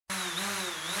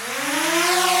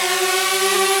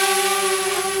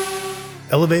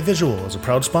Elevate Visual is a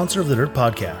proud sponsor of the Dirt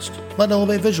Podcast. Let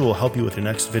Elevate Visual help you with your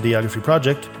next videography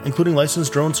project, including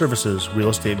licensed drone services, real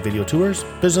estate video tours,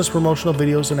 business promotional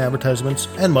videos and advertisements,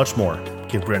 and much more.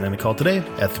 Give Brandon a call today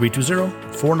at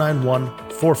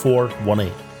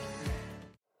 320-491-4418.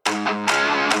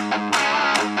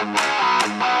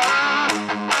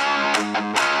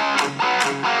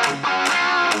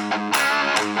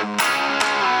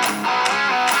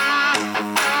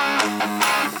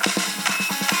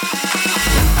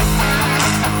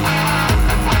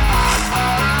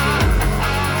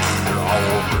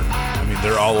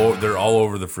 They're all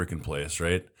over the freaking place,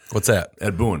 right? What's that?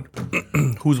 At Boone.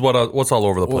 What's all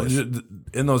over the place?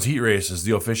 In those heat races,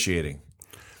 the officiating.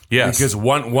 Yes. Because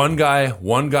one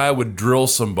guy would drill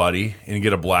somebody and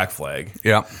get a black flag.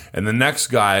 Yeah. And the next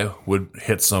guy would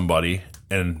hit somebody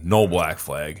and no black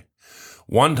flag.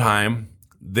 One time,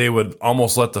 they would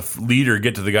almost let the leader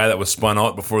get to the guy that was spun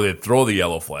out before they'd throw the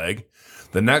yellow flag.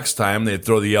 The next time, they'd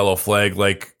throw the yellow flag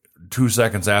like 2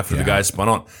 seconds after the guy spun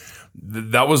out.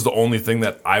 That was the only thing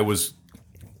that I was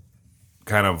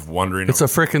kind of wondering. It's a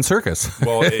freaking circus.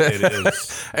 Well, it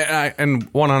is. and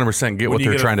 100% get what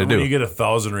they're trying to do. When you get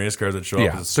 1,000 race cars that show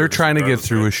up. They're trying to get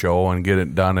through a show and get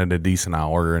it done in a decent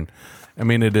hour. And I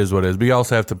mean, it is what it is. But you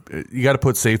also have to, you got to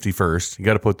put safety first. You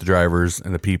got to put the drivers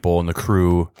and the people and the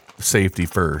crew safety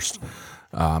first.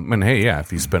 And hey,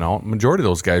 if you spin out, majority of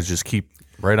those guys just keep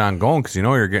right on going because you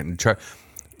know you're getting chucked.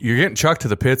 You're getting chucked to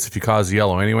the pits if you cause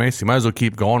yellow anyway, so you might as well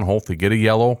keep going, hopefully get a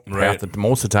yellow. Right.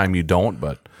 Most of the time you don't,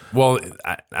 but... Well,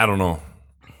 I don't know.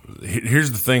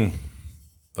 Here's the thing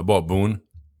about Boone,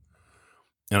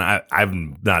 and I've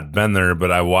not been there,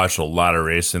 but I watched a lot of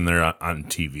racing there on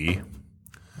TV.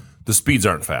 The speeds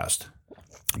aren't fast.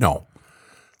 No.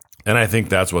 And I think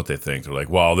that's what they think. They're like,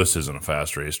 well, this isn't a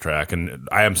fast racetrack, and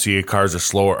IMCA cars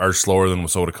are slower than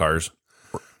WISSOTA cars.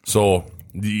 So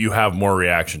you have more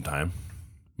reaction time.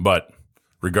 But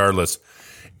regardless,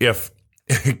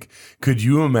 could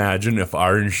you imagine if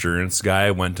our insurance guy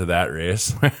went to that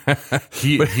race?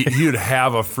 He'd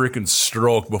have a freaking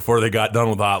stroke before they got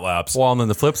done with hot laps. Well, and then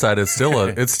the flip side, it's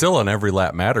still an every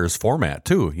lap matters format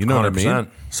too. You know 100%. What I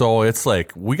mean? So it's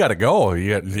like we got to go.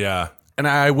 Yeah. And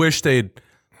I wish they'd.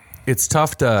 It's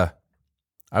tough to.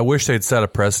 I wish they'd set a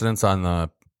precedence on the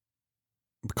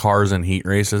cars and heat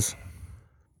races.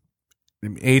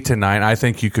 8 to 9, I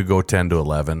think you could go 10 to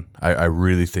 11. I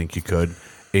really think you could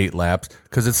 8 laps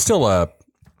because it's still the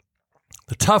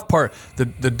tough part.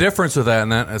 The difference with that,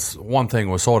 and that's one thing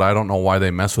with WISSOTA. I don't know why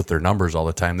they mess with their numbers all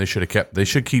the time. They should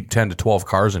keep 10 to 12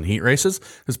 cars in heat races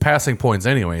because passing points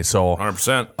anyway. So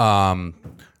 100%.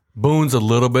 Boone's a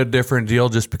little bit different deal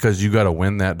just because you got to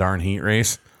win that darn heat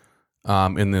race.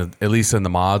 At least in the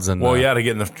mods and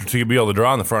to be able to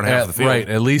draw in the front half of the field, right?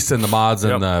 At least in the mods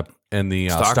and the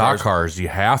stock cars, you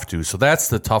have to. So that's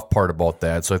the tough part about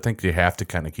that. So I think you have to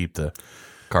kind of keep the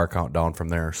car count down from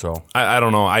there. So I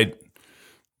don't know.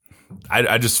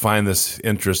 I just find this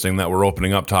interesting that we're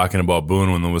opening up talking about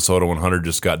Boone when the WISSOTA 100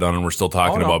 just got done, and we're still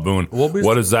talking about Boone.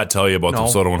 What does that tell you about the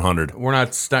WISSOTA 100? We're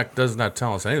not stuck. Does not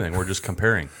tell us anything. We're just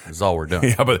comparing. Is all we're doing.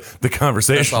 Yeah, but the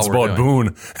conversation's about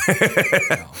Boone.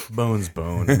 Boone's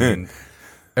Boone. I mean,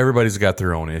 everybody's got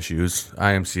their own issues.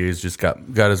 IMCA's just got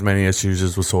as many issues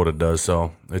as WISSOTA does.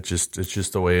 So it's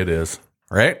just the way it is,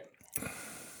 right?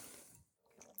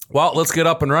 Well, let's get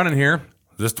up and running here.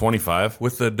 Just 25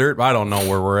 with the dirt. I don't know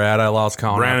where we're at. I lost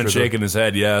count. Brandon shaking his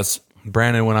head. Yes.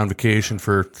 Brandon went on vacation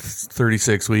for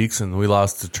 36 weeks, and we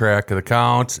lost the track of the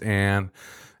count. And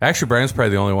actually, Brandon's probably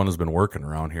the only one who's been working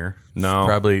around here. No,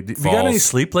 probably. Have you got any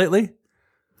sleep lately?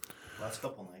 Last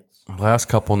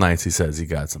couple nights. He says he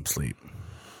got some sleep.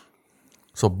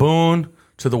 So Boone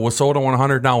to the WISSOTA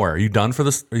 100. Now where are you done for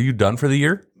this? Are you done for the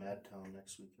year? Madtown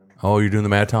next week. Oh, you're doing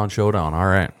the Madtown Showdown. All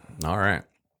right.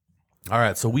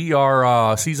 So we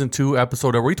are season 2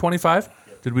 episode. Are we 25?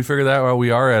 Yep. Did we figure that out?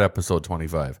 We are at episode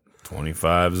 25.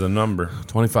 25 is a number.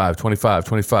 25.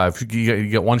 You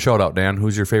get one shout out, Dan.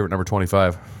 Who's your favorite number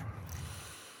 25?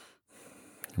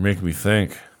 You're making me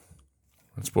think.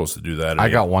 I'm supposed to do that. I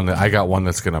got one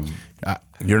that's gonna.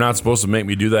 You're not supposed to make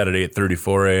me do that at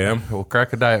 8:34 a.m. We'll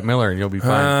crack a Diet Miller and you'll be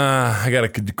fine. I got a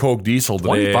Coke Diesel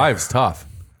today. 25 is tough.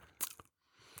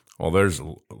 Well, there's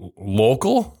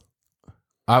local.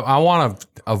 I want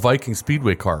a Viking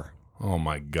Speedway car. Oh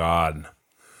my God!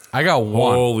 I got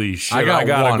one. Holy shit! I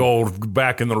gotta go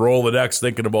back in the Rolodex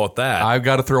thinking about that. I've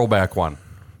got a throwback one.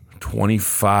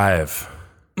 25.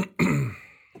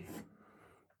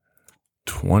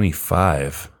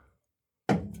 25.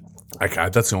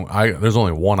 There's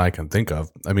only one I can think of.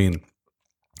 I mean,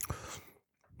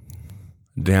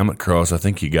 damn it, Cross! I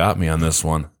think you got me on this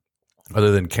one.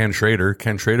 Other than Ken Schrader.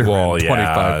 Ken Schrader ran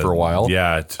 25 for a while.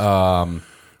 Yeah. Are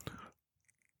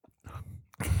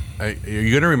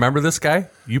you going to remember this guy?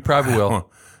 You probably will.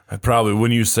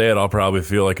 When you say it, I'll probably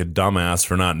feel like a dumbass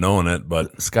for not knowing it,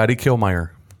 but Scotty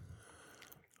Kilmeyer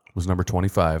was number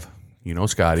 25. You know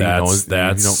Scotty. You know his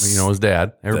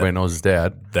dad. Everybody knows his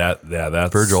dad. That's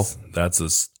Virgil. That's a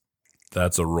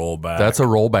rollback. That's a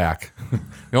rollback.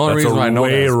 The only That's reason a I know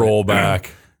way that is rollback.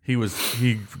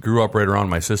 he grew up right around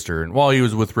my sister, and he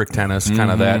was with Rick Tennis,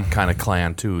 kind of that kind of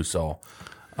clan too. So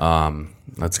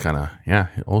that's kind of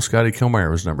Old Scotty Kilmeyer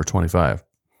was number 25.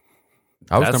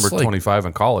 I was number 25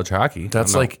 in college hockey.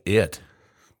 That's like it.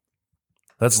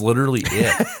 That's literally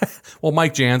it. Well,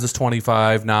 Mike Jans is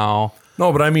 25 now.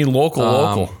 No, but I mean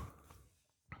local.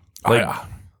 Like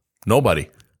nobody.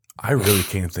 I really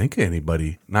can't think of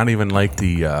anybody. Not even like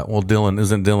the Dylan.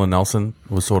 Isn't Dylan Nelson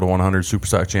WISSOTA 100 Super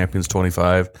Stock Champions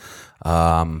 25?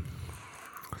 I mean,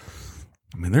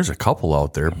 there's a couple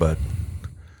out there, but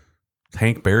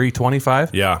Hank Berry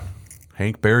 25. Yeah,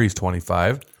 Hank Berry's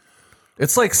 25.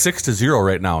 It's like 6-0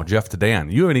 right now. Jeff to Dan.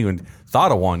 You haven't even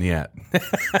thought of one yet.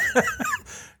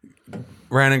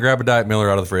 Ran and grabbed a Diet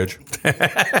Miller out of the fridge.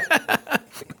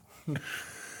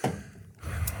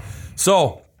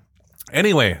 So,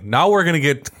 anyway, now we're going to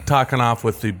get talking off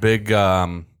with the big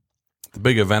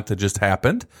event that just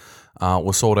happened.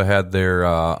 WISSOTA had their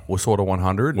WISSOTA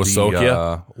 100.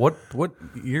 WISSOTA. What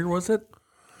year was it?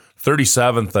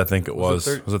 37th, I think it was.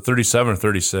 Was it 37 or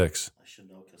 36? I should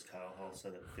know because Kyle Hall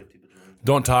said it 50 bajillion.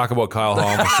 Don't talk about Kyle Hall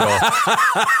on the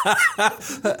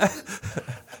show.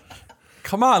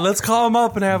 Come on, let's call him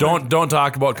up and have. Don't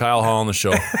talk about Kyle Hall on the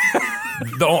show.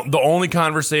 The only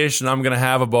conversation I'm going to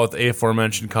have about the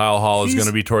aforementioned Kyle Hall is going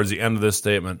to be towards the end of this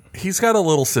statement. He's got a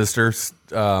little sister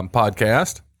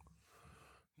podcast.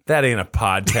 That ain't a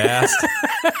podcast.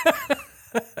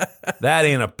 That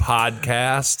ain't a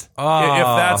podcast. If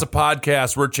that's a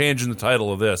podcast, we're changing the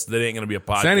title of this. That ain't going to be a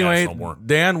podcast So anyway, no more.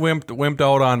 Dan wimped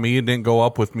out on me and didn't go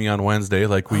up with me on Wednesday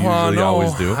like we usually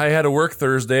always do. I had to work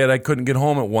Thursday and I couldn't get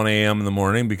home at 1 a.m. in the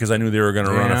morning because I knew they were going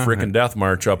to run a freaking death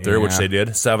march up there, which they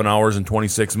did. 7 hours and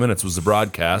 26 minutes was the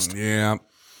broadcast. Yeah.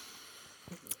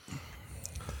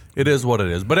 It is what it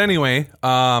is. But anyway,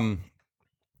 I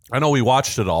know we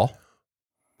watched it all.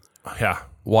 Yeah.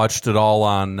 Watched it all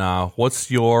on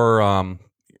what's your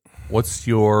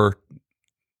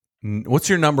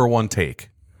number one take?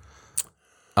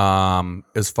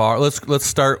 As far let's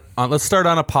start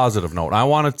on a positive note. I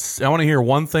want to hear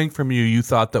one thing from you. You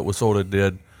thought that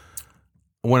WISSOTA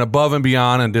went above and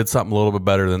beyond and did something a little bit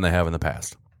better than they have in the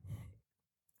past.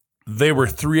 They were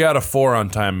 3 out of 4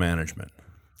 on time management.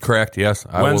 Correct. Yes.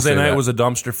 Wednesday night was a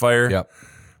dumpster fire. Yep.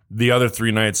 The other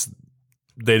 3 nights,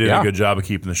 they did a good job of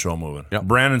keeping the show moving. Yep.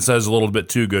 Brandon says a little bit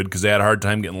too good because they had a hard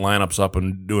time getting lineups up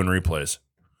and doing replays.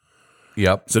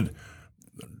 Yep. So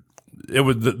it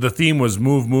was the theme was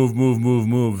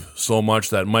move so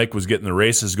much that Mike was getting the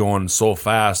races going so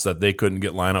fast that they couldn't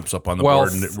get lineups up on the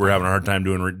board, and we're having a hard time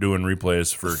doing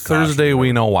replays for Thursday.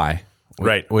 We know why,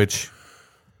 right? Which,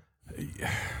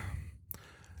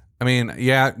 I mean,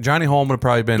 Johnny Holm would have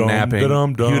probably been napping. He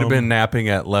would have been napping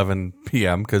at 11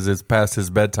 p.m. because it's past his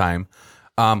bedtime.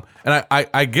 And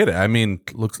I get it. I mean,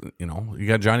 looks, you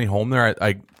got Johnny Holm there.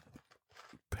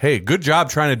 Hey, good job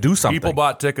trying to do something. People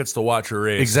bought tickets to watch a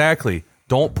race. Exactly.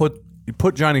 Don't put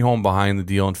Johnny Holm behind the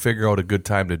deal and figure out a good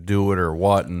time to do it or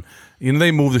what. And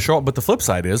they move the show. But the flip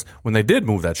side is when they did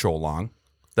move that show along,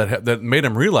 that made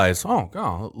them realize, oh,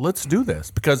 God, let's do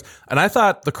this. And I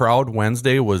thought the crowd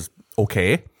Wednesday was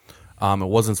okay. It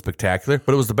wasn't spectacular,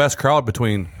 but it was the best crowd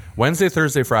between Wednesday,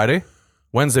 Thursday, Friday.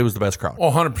 Wednesday was the best crowd. Oh,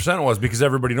 100% it was because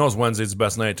everybody knows Wednesday's the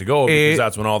best night to go because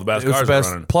that's when all the best cars are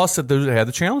running. Plus, they had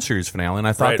the Challenge Series finale, and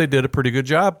I thought they did a pretty good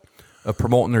job of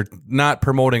not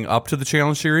promoting up to the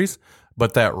Challenge Series,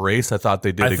 but that race, I thought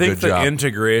they did a good job. I think the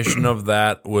integration of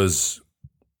that was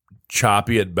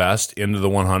choppy at best into the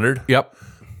 100. Yep.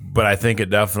 But I think it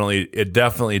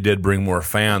definitely did bring more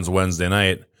fans Wednesday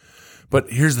night. But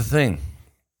here's the thing.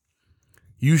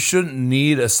 You shouldn't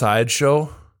need a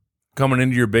sideshow coming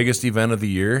into your biggest event of the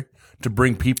year to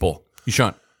bring people. You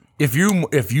shouldn't. If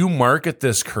you market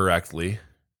this correctly,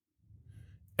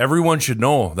 everyone should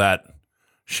know that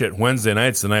Wednesday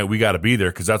night's the night we got to be there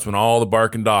because that's when all the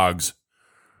barking dogs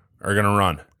are going to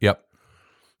run. Yep.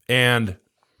 And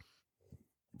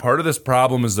part of this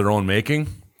problem is their own making.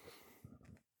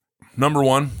 Number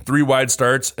 1, 3 wide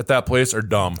starts at that place are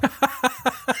dumb.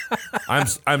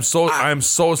 I'm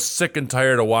so sick and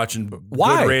tired of watching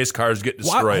good race cars get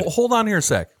destroyed. Why? Hold on here a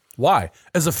sec. Why?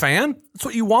 As a fan, that's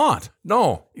what you want.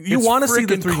 No, you want to see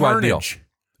the 3 wide deal.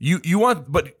 You want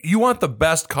the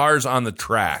best cars on the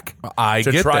track. I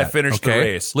to get try that. finish the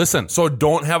race. Listen, so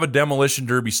don't have a demolition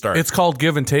derby start. it's called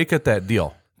give and take at that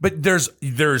deal. But there's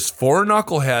 4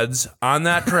 knuckleheads on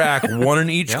that track, one in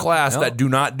each class that do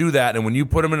not do that. And when you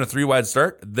put them in a 3-wide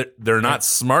start, they're not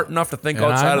smart enough to think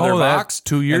outside of their box.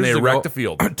 2 years and they ago, wreck the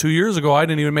field. 2 years ago, I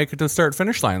didn't even make it to the start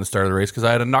finish line at the start of the race because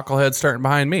I had a knucklehead starting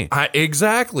behind me.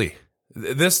 Exactly.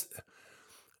 This.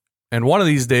 And one of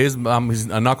these days, a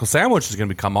knuckle sandwich is going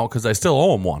to come out because I still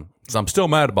owe him one. So I'm still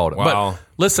mad about it. Wow. But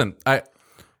listen,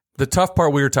 the tough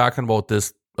part, we were talking about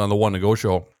this on the One to Go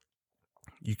show.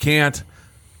 You can't,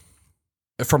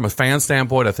 from a fan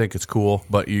standpoint, I think it's cool,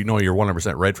 but you're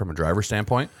 100% right from a driver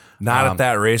standpoint. Not at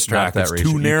that racetrack. It's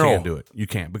too narrow. You can't do it. You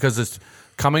can't because it's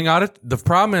coming out it. The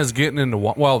problem is getting into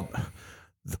one. Well,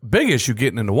 the big issue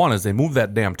getting into one is they move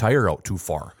that damn tire out too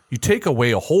far. You take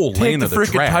away a whole lane of the track.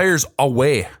 Take the freaking tires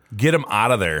away. Get them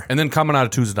out of there. And then coming out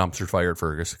of two's a dumpster fire at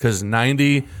Fergus because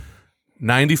 95%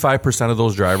 of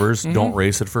those drivers don't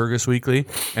race at Fergus weekly.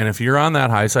 And if you're on that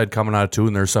high side coming out of two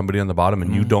and there's somebody on the bottom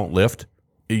and you don't lift,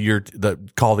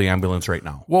 call the ambulance right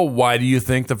now. Well, why do you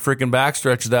think the freaking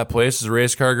backstretch of that place is a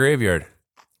race car graveyard?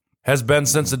 Has been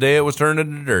since the day it was turned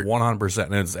into dirt. 100%.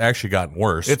 And it's actually gotten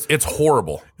worse. It's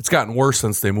horrible. It's gotten worse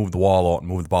since they moved the wall out and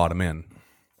moved the bottom in.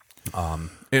 And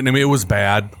I mean, it was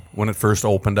bad when it first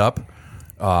opened up.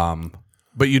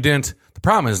 But you didn't. The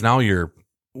problem is now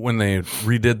when they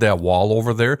redid that wall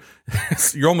over there,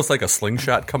 you're almost like a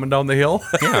slingshot coming down the hill.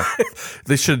 Yeah.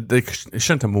 They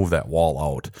shouldn't have moved that wall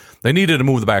out. They needed to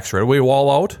move the back straightaway wall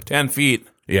out. 10 feet.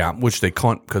 Yeah, which they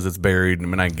couldn't because it's buried. I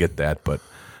mean, I get that, but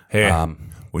hey,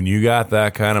 when you got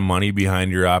that kind of money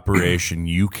behind your operation,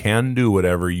 you can do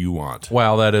whatever you want.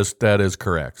 Well, that is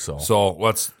correct. So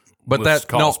let's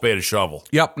call a spade a shovel.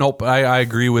 Yep. Nope. I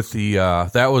agree with the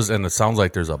that was, and it sounds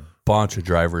like there's a bunch of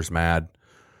drivers mad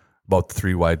about the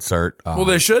 3-wide start. Well,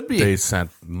 they should be. They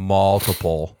sent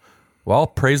multiple. Well,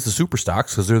 praise the super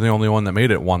stocks because they're the only one that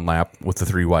made it one lap with the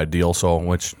 3-wide deal. So,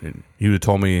 which you had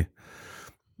told me,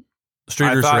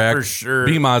 Streeters wrecked, for sure.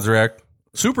 B mods wrecked,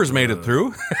 Supers made it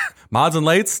through. Mods and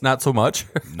lights, not so much.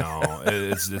 No,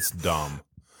 it's dumb.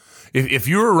 If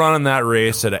you were running that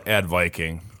race at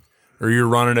Viking, or you're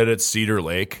running it at Cedar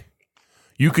Lake,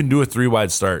 you can do a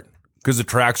 3-wide start. Because the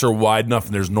tracks are wide enough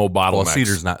and there's no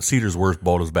bottlenecks. Well, Cedar's worst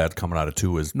boat as bad coming out of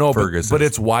 2 as Fergus. But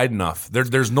it's wide enough.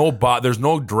 There's no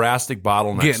drastic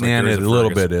bottlenecks. Getting in it a little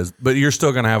bit is, but you're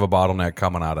still going to have a bottleneck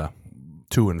coming out of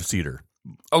 2 and Cedar.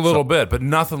 A little bit, but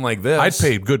nothing like this. I'd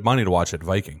pay good money to watch it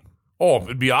Viking. Oh,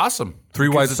 it'd be awesome.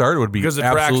 3-wide start would be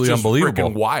absolutely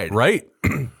unbelievable. Wide, right?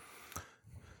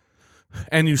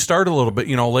 And you start a little bit,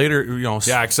 later,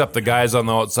 Yeah, except the guys on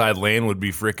the outside lane would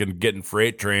be freaking getting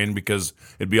freight trained because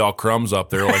it'd be all crumbs up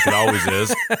there like it always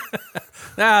is.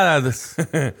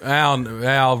 It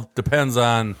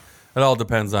all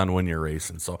depends on when you're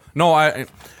racing. So, no,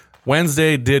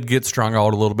 Wednesday did get strung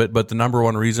out a little bit, but the number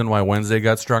one reason why Wednesday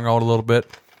got strung out a little bit,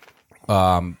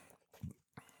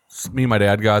 me and my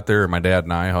dad got there, or my dad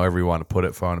and I, however you want to put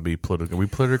it, found to be politically. Are we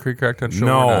politically correct on show?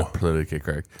 No, or not politically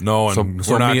correct. No, and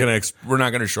we're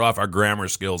not gonna show off our grammar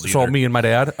skills either. So me and my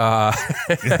dad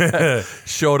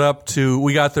showed up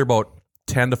we got there about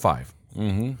 10 to 5.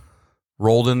 Mm-hmm.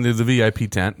 Rolled into the VIP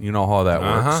tent. You know how that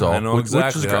works. So I know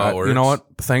exactly how it works. You know what?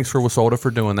 Thanks for WISSOTA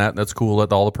for doing that. That's cool.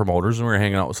 At all the promoters, and we were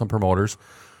hanging out with some promoters.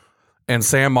 And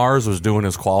Sam Mars was doing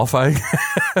his qualifying.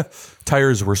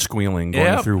 Tires were squealing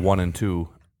going through 1 and 2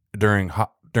 during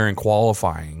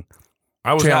qualifying.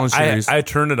 I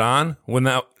turned it on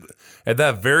at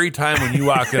that very time when you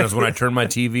walked in is when I turned my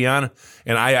TV on,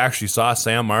 and I actually saw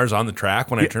Sam Mars on the track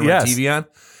when I turned my TV on,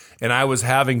 and I was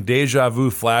having deja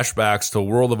vu flashbacks to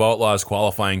World of Outlaws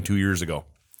qualifying 2 years ago.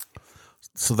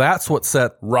 So that's what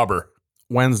set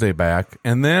Wednesday back,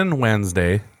 and then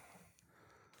Wednesday,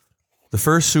 the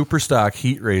first super stock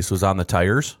heat race was on the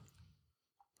tires,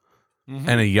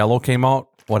 and a yellow came out.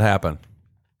 What happened?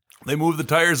 They moved the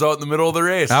tires out in the middle of the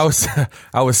race. I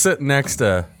was sitting next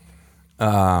to,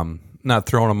 not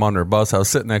throwing him under a bus. I was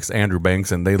sitting next to Andrew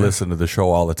Banks, and they listen to the show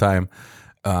all the time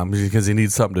because he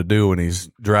needs something to do when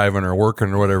he's driving or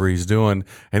working or whatever he's doing.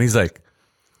 And he's like,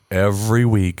 every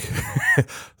week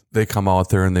they come out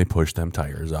there and they push them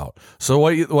tires out. So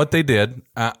what they did,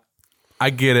 I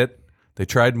get it. They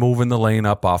tried moving the lane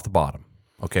up off the bottom.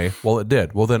 Okay, well it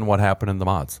did. Well then what happened in the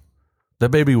mods? That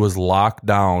baby was locked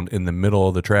down in the middle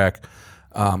of the track.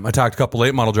 I talked to a couple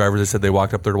late model drivers. They said they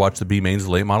walked up there to watch the B mains, the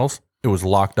late models. It was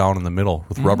locked down in the middle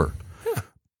with rubber.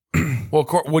 Yeah. Well,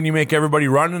 when you make everybody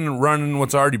run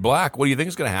what's already black, what do you think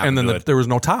is going to happen? And then there was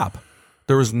no top.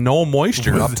 There was no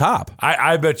moisture up top.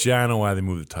 I bet you I know why they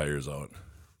moved the tires out.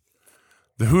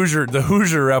 The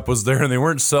Hoosier rep was there, and they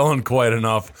weren't selling quite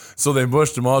enough, so they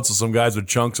pushed them out so some guys would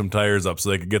chunk some tires up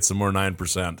so they could get some more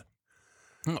 9%.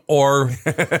 Or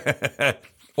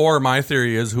my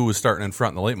theory is who was starting in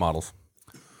front in the late models.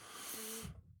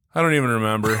 I don't even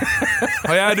remember.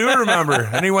 Oh, yeah, I do remember.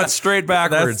 And he went straight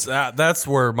backwards. That's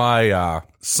where my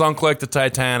sunk like the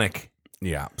Titanic.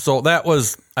 Yeah. So that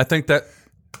was, I think that,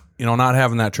 not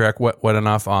having that track wet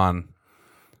enough on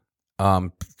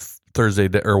Thursday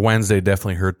or Wednesday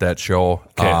definitely hurt that show.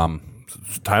 Okay.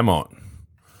 Time out.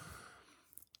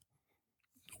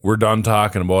 We're done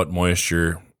talking about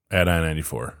moisture at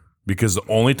I-94 because the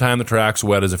only time the track's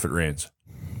wet is if it rains.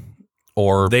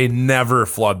 Or they never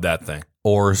flood that thing.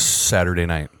 Or Saturday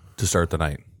night to start the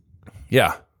night.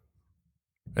 Yeah.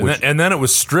 And then it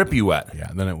was strippy wet.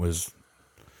 Yeah, then it was.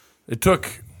 It took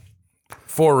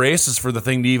 4 races for the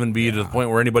thing to even be to the point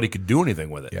where anybody could do anything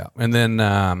with it. Yeah. And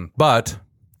then, but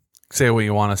say what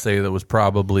you want to say, that was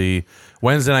probably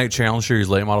Wednesday Night Challenge Series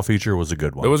late model feature was a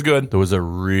good one. It was good. It was a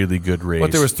really good race.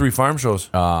 But there was 3 farm shows.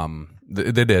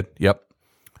 They did. Yep.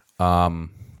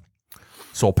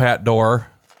 So Pat Dorr,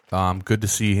 good to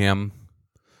see him.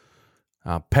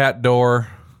 Pat Dorr,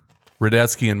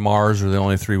 Radetzky, and Mars are the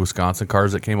only 3 Wisconsin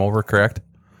cars that came over, correct?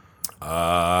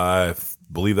 I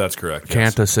believe that's correct.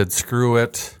 Yes. Kanta said, screw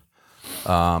it.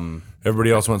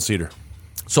 Everybody else went Cedar.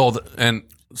 So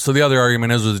the other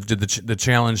argument is, did the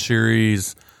Challenge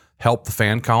Series help the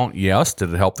fan count? Yes.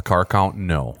 Did it help the car count?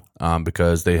 No.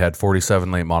 Because they had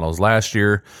 47 late models last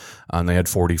year, and they had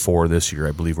 44 this year,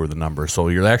 I believe, were the numbers. So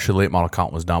your actual late model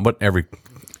count was down, but every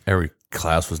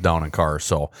class was down in cars.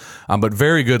 So, but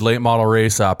very good late model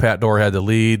race. Pat Dorr had the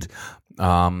lead.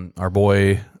 Our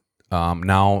boy,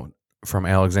 now from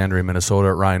Alexandria,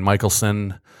 Minnesota, Ryan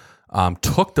Michelson,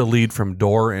 took the lead from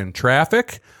Dorr in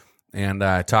traffic. And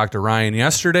I talked to Ryan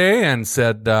yesterday and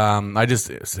said,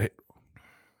 did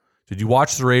you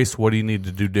watch the race? What do you need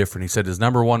to do different? He said his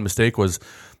number one mistake was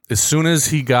as soon as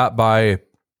he got by,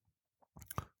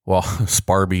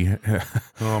 Sparby.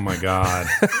 Oh, my God.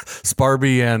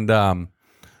 Sparby and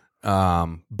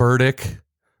Burdick.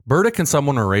 Burdick and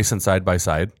someone were racing side by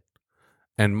side.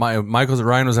 And Ryan was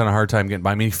having a hard time getting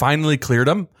by me. He finally cleared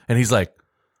him, and he's like,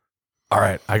 all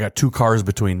right, I got 2 cars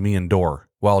between me and Dorr.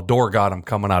 Well, Dorr got him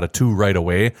coming out of 2 right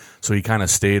away, so he kind of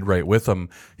stayed right with him.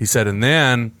 He said, and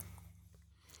then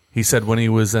he said when he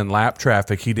was in lap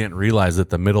traffic, he didn't realize that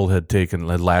the middle had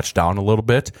latched down a little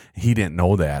bit. He didn't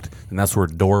know that, and that's where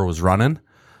Dorr was running.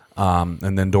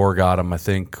 And then Dorr got him, I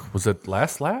think, was it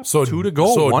last lap? So 2 to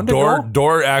go, so 1 to go?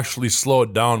 Dorr actually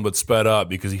slowed down but sped up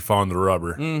because he found the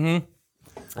rubber. Mm-hmm.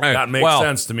 That makes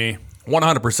sense to me.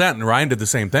 100%, and Ryan did the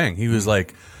same thing. He was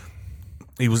like,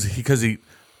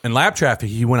 in lap traffic,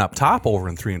 he went up top over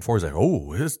in 3 and 4. He's like,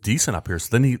 oh, it's decent up here.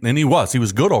 So then he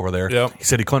was good over there. Yep. He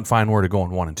said he couldn't find where to go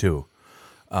in 1 and 2.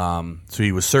 So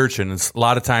he was searching. It's a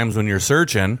lot of times when you're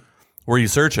searching, where are you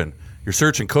searching? You're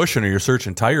searching cushion or you're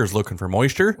searching tires looking for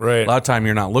moisture. Right. A lot of time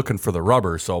you're not looking for the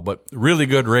rubber. So, but really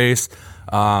good race.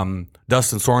 Dustin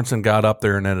Sorensen got up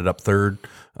there and ended up 3rd.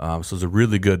 So it was a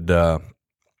really good. I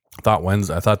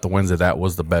thought the Wednesday that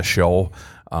was the best show.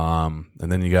 And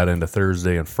then you got into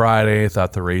Thursday and Friday.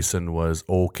 Thought the racing was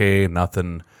okay,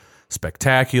 nothing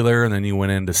spectacular. And then you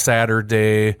went into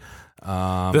Saturday.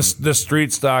 The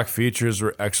street stock features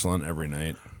were excellent every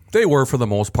night. They were for the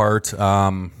most part.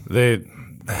 That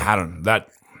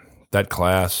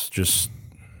class just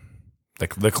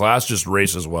the class just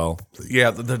races well.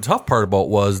 Yeah, the tough part about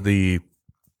was a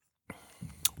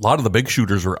lot of the big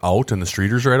shooters were out in the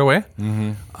streeters right away.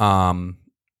 Mm-hmm.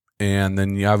 And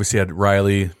then you obviously had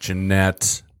Riley,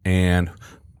 Jeanette, and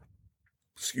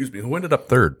who ended up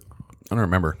 3rd? I don't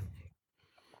remember.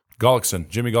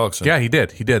 Jimmy Gullickson. Yeah, he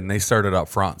did, and they started up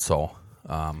front. So,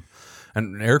 and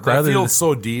Eric that Riley, field's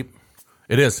so deep.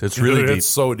 It is. It's really deep. It's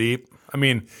so deep. I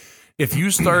mean, if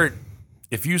you start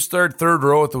 3rd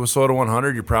row at the WISSOTA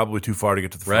 100, you're probably too far to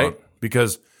get to the front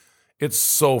because it's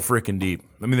so freaking deep.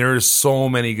 I mean, there are so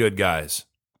many good guys.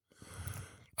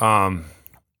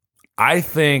 I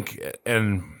think,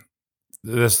 and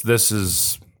this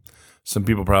is, some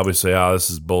people probably say, "Oh, this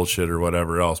is bullshit" or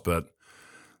whatever else, but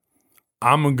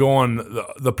I'm going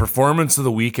the performance of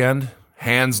the weekend,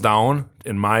 hands down,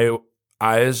 in my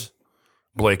eyes,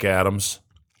 Blake Adams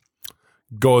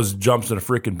jumps in a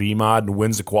freaking B mod and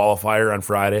wins the qualifier on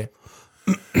Friday.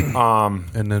 And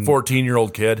then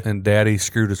 14-year-old kid, and Daddy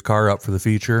screwed his car up for the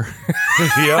feature.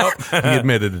 Yep, he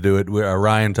admitted to do it.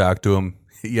 Ryan talked to him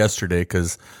yesterday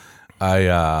because we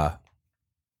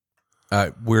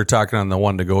were talking on the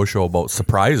One to Go show about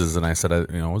surprises, and I said, it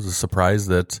was a surprise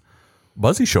that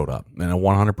Buzzy showed up, and it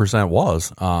 100%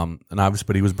 was. And obviously,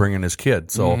 but he was bringing his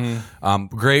kid. So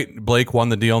great. Blake won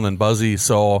the deal, and then Buzzy.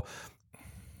 So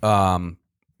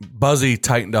Buzzy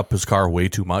tightened up his car way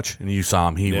too much, and you saw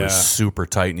him. He was super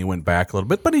tight, and he went back a little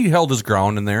bit, but he held his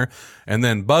ground in there. And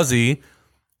then Buzzy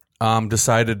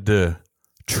decided to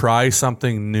try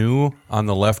something new on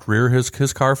the left rear his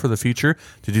car for the feature.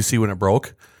 Did you see when it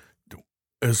broke?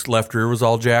 His left rear was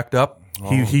all jacked up.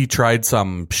 He tried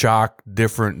some shock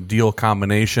different deal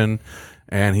combination,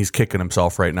 and he's kicking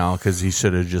himself right now because he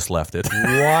should have just left it.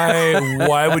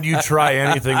 Why would you try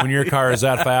anything when your car is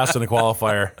that fast in a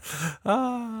qualifier?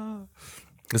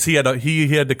 Because he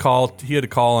had to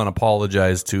call and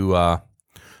apologize to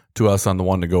us on the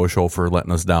One to Go show for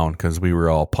letting us down because we were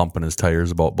all pumping his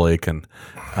tires about Blake and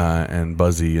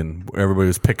Buzzy, and everybody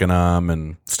was picking him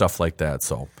and stuff like that.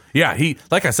 So yeah, he,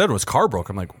 like I said, when his car broke,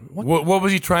 I'm like, what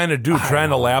was he trying to do? Trying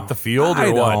to lap the field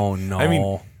or what? I don't know. I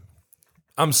mean,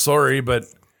 I'm sorry, but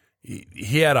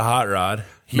he had a hot rod.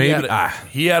 He had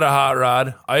a hot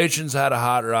rod. Eichens had a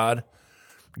hot rod.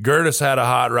 Gertis had a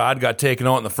hot rod. Got taken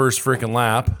out in the first freaking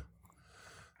lap.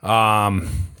 Done.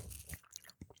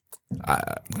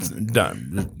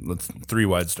 Let's 3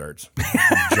 wide starts.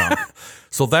 Jump.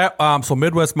 So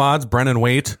Midwest Mods, Brennan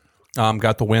Waite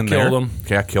got the win there. Killed him.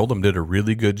 Yeah, killed him. Did a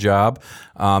really good job.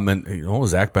 And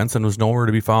Zach Benson was nowhere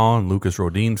to be found. Lucas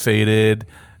Rodin faded.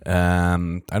 I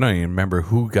don't even remember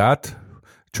who got.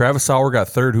 Travis Sauer got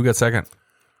third. Who got second?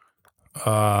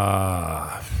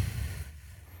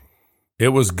 It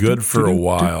was good for a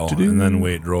while, and then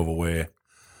Waite drove away.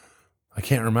 I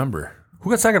can't remember. Who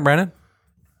got second, Brandon?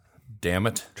 Damn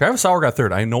it. Travis Sauer got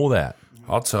third. I know that.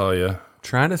 I'll tell you.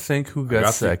 Trying to think who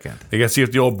got second. They got to see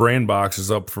if the old brain box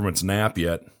is up from its nap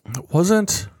yet. It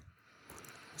wasn't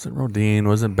Rodin,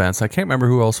 wasn't Benson. I can't remember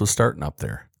who else was starting up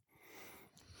there.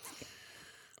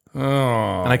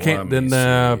 Oh, and I can't. Then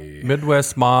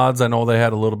Midwest Mods, I know they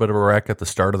had a little bit of a wreck at the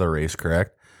start of the race,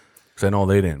 correct? Because I know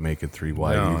they didn't make it 3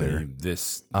 wide either.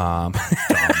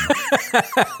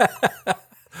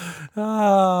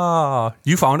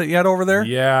 You found it yet over there?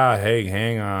 Yeah. Hey,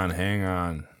 hang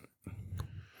on.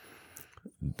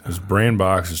 His brain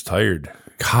box is tired.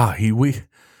 God,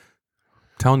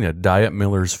 telling you, Diet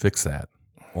Miller's fix that.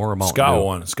 Or a Mountain Scow Dew.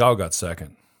 won. Scow got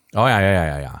second. Oh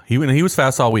yeah. He was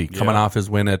fast all week, coming off his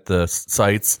win at the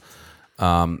sites,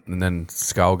 and then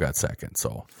Scow got second.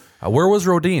 So, where was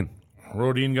Rodin?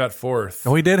 Rodin got fourth.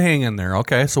 Oh, he did hang in there.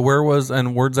 Okay, so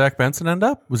where'd Zach Benson end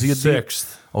up? Was he at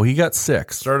sixth? Oh, he got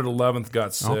sixth. Started 11th,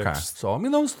 got sixth. Okay, so I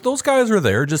mean those guys were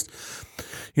there. Just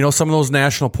some of those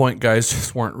national point guys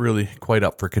just weren't really quite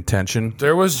up for contention.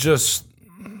 There was just,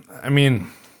 I mean,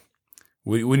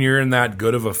 when you're in that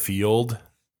good of a field,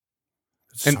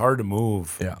 it's hard to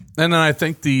move. Yeah, and then I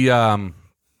think the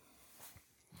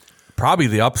probably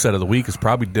the upset of the week is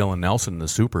probably Dylan Nelson in the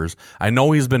supers. I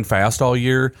know he's been fast all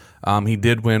year. He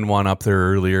did win one up there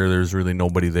earlier. There's really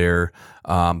nobody there,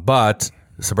 but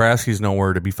Sabraski's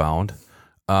nowhere to be found.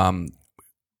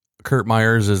 Kurt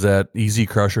Myers is at Easy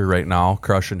Crusher right now,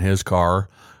 crushing his car.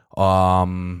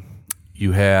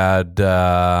 You had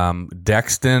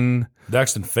Dexton.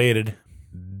 Dexton faded.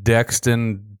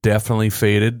 Dexton definitely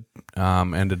faded.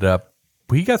 Ended up,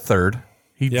 he got third.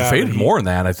 He faded more than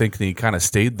that. I think he kind of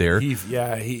stayed there.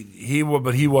 But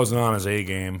he wasn't on his A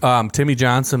game. Timmy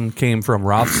Johnson came from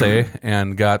Rothsay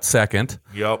and got second.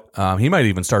 Yep. He might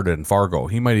even started in Fargo.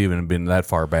 He might even have been that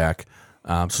far back.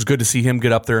 So it's good to see him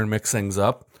get up there and mix things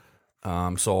up.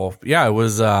 So yeah, it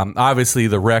was obviously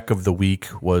the wreck of the week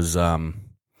was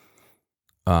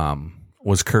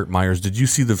Kurt Myers. Did you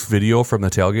see the video from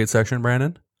the tailgate section,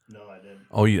 Brandon? No, I didn't.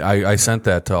 Oh, I sent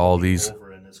that to all these.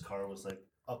 Over and his car was like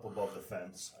up above the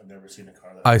fence. I've never seen a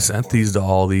car that. I sent these to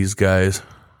all these guys.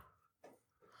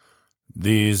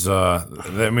 These,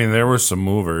 there were some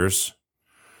movers.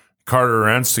 Carter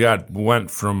Rentz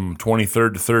went from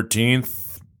 23rd to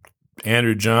 13th.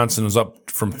 Andrew Johnson was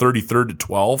up from 33rd to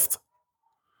 12th.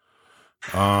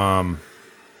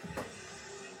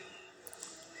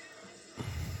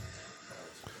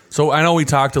 So I know we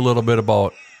talked a little bit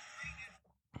about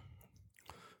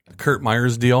the Kurt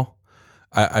Myers deal.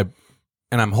 And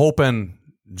I'm hoping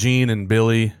Gene and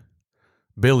Billy,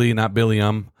 not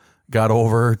Billiam, got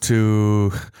over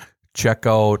to check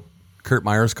out Kurt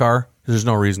Myers' car. There's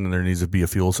no reason there needs to be a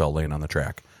fuel cell laying on the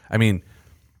track. I mean,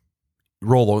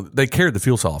 they carried the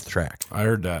fuel cell off the track. I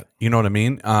heard that. You know what I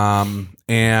mean?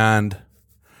 And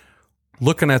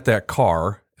looking at that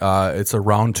car, it's a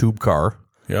round tube car.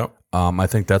 Yep. I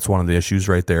think that's one of the issues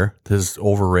right there. His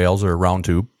over rails are round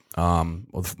tube. All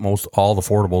the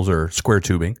Fordables are square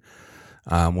tubing.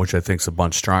 which I think is a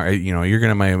bunch stronger. You know, you're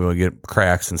going to be able to get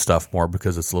cracks and stuff more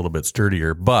because it's a little bit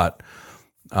sturdier. But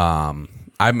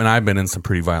I've been in some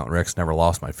pretty violent wrecks, never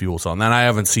lost my fuel cell. And then I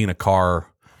haven't seen a car.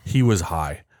 He was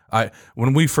high.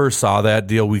 When we first saw that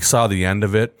deal, we saw the end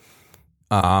of it.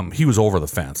 He was over the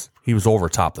fence. He was over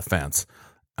top the fence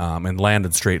and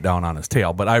landed straight down on his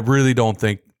tail. But I really don't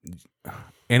think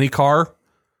any car,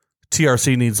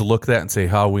 TRC needs to look at that and say,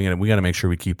 how are we got to make sure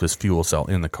we keep this fuel cell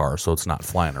in the car so it's not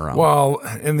flying around. Well,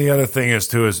 and the other thing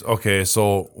is, okay,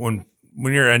 so when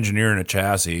you're engineering a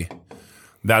chassis,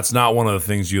 that's not one of the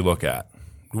things you look at.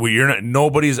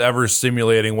 Nobody's ever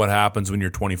simulating what happens when you're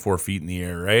 24 feet in the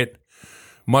air, right?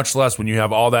 Much less when you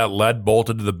have all that lead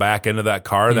bolted to the back end of that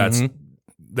car.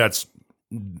 That's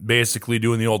basically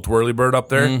doing the old twirly bird up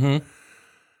there.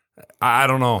 I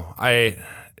don't know.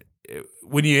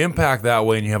 When you impact that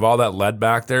way and you have all that lead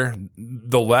back there,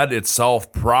 the lead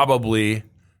itself probably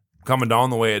coming down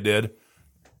the way it did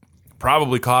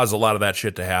probably caused a lot of that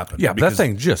shit to happen. Yeah, that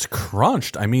thing just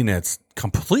crunched. I mean, it's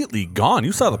completely gone.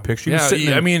 You saw the picture. He was sitting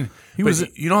there. I mean,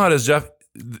 you know how it is, Jeff.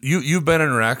 You've been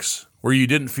in wrecks where you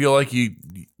didn't feel like you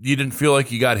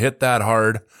got hit that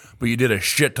hard, but you did a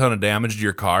shit ton of damage to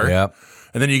your car. Yep.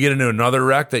 And then you get into another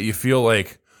wreck that you feel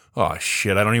like, oh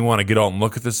shit, I don't even want to get out and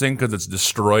look at this thing because it's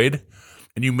destroyed.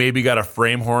 And you maybe got a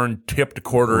frame horn tipped a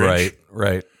quarter inch.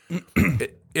 Right.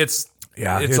 It's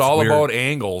all weird. about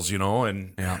angles, you know,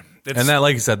 and and that,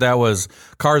 like you said,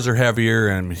 cars are heavier,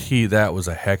 and that was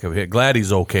a heck of a hit. Glad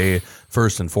he's okay,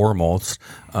 first and foremost.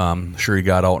 Sure, he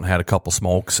got out and had a couple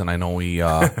smokes, and I know he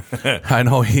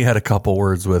had a couple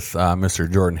words with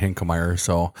Mr. Jordan Hinkemeyer.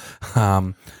 So,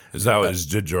 is that what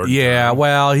did Jordan? Yeah,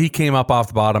 well, he came up off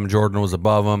the bottom. Jordan was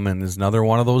above him, and it's another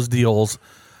one of those deals.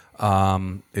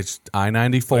 It's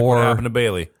I-94. Like what happened to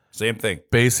Bailey? Same thing.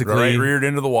 Basically, right reared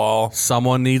into the wall.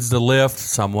 Someone needs to lift.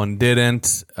 Someone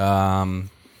didn't.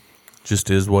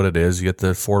 Just is what it is. You get the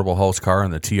affordable house car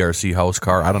and the TRC house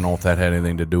car. I don't know if that had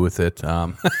anything to do with it.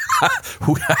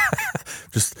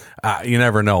 You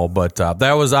never know. But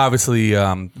that was obviously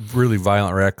really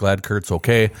violent wreck. Glad Kurt's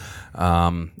okay.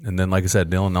 And then, like I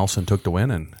said, Dylan Nelson took the win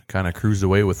and kind of cruised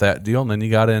away with that deal. And then you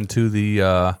got into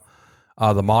the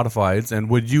modifieds.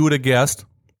 And you would have guessed,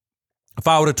 if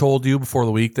I would have told you before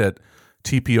the week that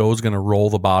TPO is going to roll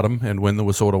the bottom and win the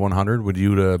WISSOTA 100, would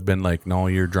you have been like, no,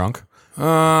 you're drunk?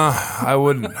 I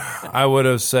would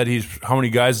have said how many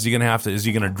guys is he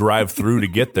going to drive through to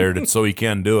get there so he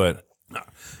can do it?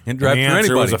 And drive the through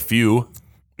answer anybody. Was a few.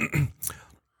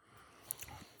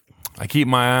 I keep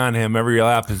my eye on him every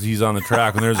lap as he's on the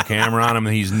track. When there's a camera on him,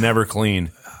 and he's never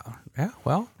clean. Yeah,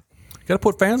 well, you got to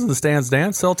put fans in the stands,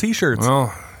 Dan. Sell T-shirts.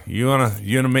 Well,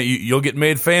 you'll get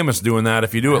made famous doing that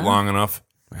if you do it long enough.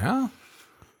 Yeah,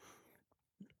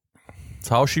 that's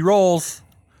how she rolls.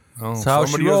 Oh,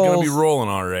 somebody is going to be rolling,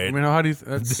 all right. I mean, how do you?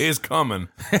 The day's coming.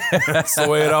 That's the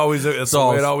way it always. That's the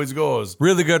way it always goes.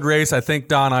 Really good race. I think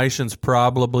Don Eichen's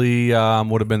probably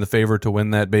would have been the favorite to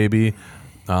win that baby.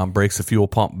 Breaks the fuel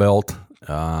pump belt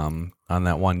on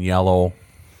that one yellow,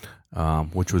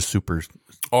 which was super.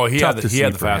 Oh, he had the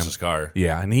for fastest him. car.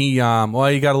 Yeah, and he got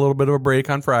a little bit of a break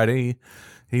on Friday.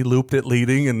 He looped it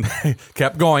leading and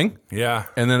kept going. Yeah,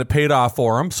 and then it paid off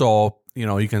for him. So. You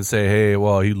know, you can say, hey,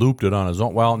 well, he looped it on his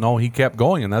own. Well, no, he kept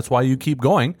going, and that's why you keep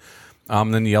going.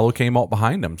 Then the yellow came out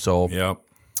behind him. So, yep.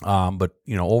 But,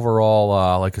 you know,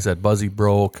 overall, like I said, Buzzy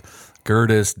broke,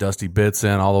 Gertis, Dusty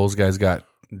Bitson, all those guys got,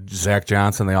 Zach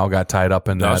Johnson, they all got tied up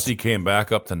in Dusty came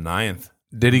back up to 9th.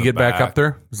 Did he get back up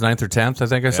there? It was 9th or 10th, I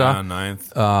think I saw. Yeah,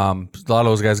 9th. A lot of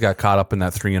those guys got caught up in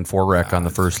that 3 and 4 wreck on the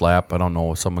first lap. I don't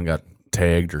know if someone got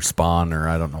tagged or spun, or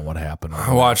I don't know what happened.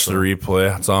 I watched the replay.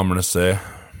 That's all I'm going to say.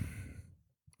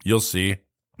 You'll see.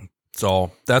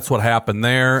 So that's what happened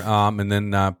there. And then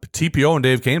TPO and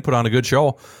Dave Kane put on a good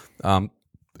show.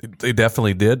 They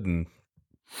definitely did. And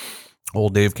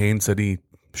old Dave Kane said he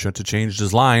shouldn't have changed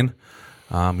his line.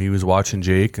 He was watching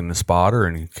Jake and the spotter,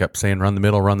 and he kept saying, run the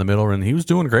middle, and he was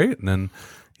doing great. And then,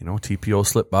 you know, TPO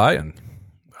slipped by, and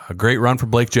a great run for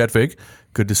Blake Jetvig.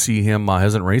 Good to see him.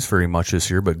 Hasn't raced very much this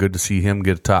year, but good to see him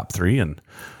get a top 3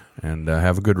 and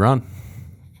have a good run.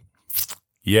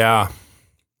 Yeah.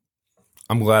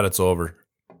 I'm glad it's over.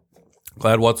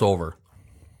 Glad what's over.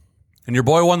 And your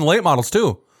boy won the late models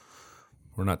too.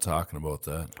 We're not talking about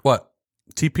that. What?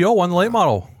 TPO won the late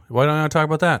model. Why don't I talk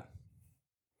about that?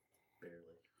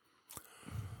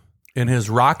 In his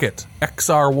Rocket,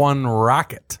 XR1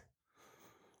 Rocket.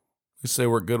 You say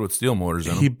we're good with steel motors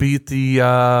in them. He beat the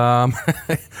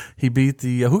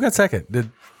who got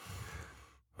second?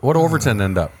 What Overton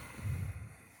end up?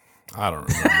 I don't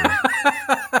remember.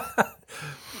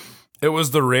 It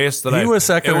was the race that He was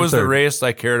second It or was third. the race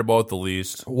I cared about the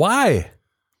least. Why?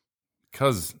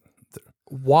 Because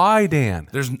Why, Dan?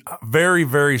 there's very,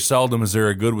 very seldom is there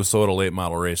a good WISSOTA late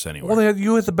model race anywhere. Well,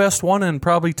 you had the best one in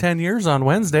probably 10 years on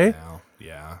Wednesday, Well,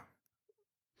 yeah.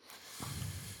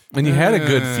 and you had a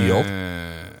good field.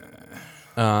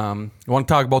 You want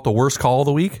to talk about the worst call of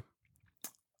the week?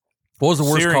 What was the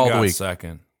worst Searing call of got the week?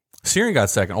 second. Searing got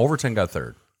second. Overton got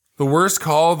third. The worst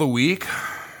call of the week?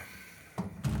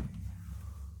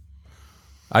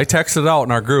 I texted it out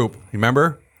in our group. You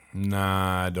remember?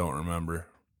 Nah, I don't remember.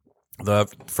 The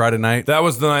Friday night? That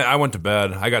was the night I went to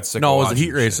bed. I got sick No, of it was the watching heat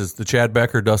shit. races, the Chad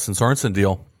Becker, Dustin Sorensen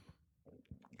deal.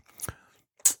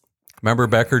 Remember,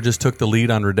 Becker just took the lead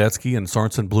on Radetzky, and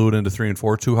Sorensen blew it into 3 and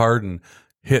 4 too hard and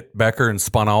hit Becker and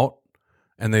spun out,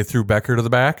 and they threw Becker to the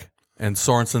back, and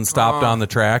Sorensen stopped on the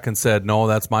track and said, "No,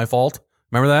 that's my fault."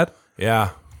 Remember that? Yeah.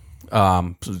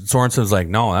 Sorensen's like,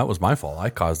 "No, that was my fault. I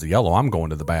caused the yellow. I'm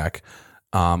going to the back."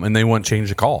 And they wouldn't change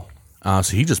the call.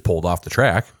 So he just pulled off the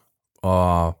track.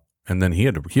 And then he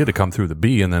had to come through the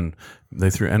B, and then they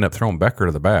ended up throwing Becker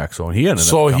to the back. So he ended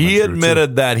up coming he through,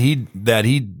 admitted that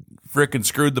he freaking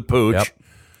screwed the pooch. Yep.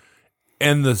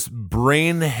 And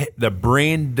the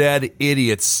brain dead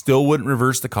idiot still wouldn't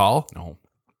reverse the call. No.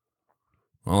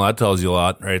 Well, that tells you a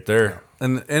lot right there.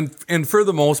 And for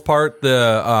the most part,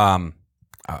 I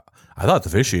thought the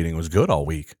officiating was good all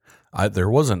week. There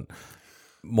wasn't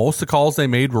most of the calls they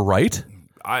made were right.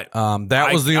 I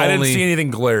Was the I only. didn't see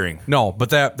anything glaring. No, but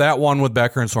that one with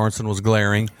Becker and Sorensen was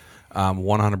glaring.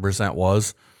 100%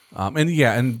 was.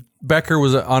 And Becker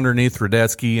was underneath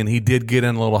Radetzky, and he did get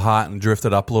in a little hot and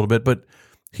drifted up a little bit, but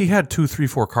he had 2, 3,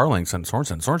 4 car lengths on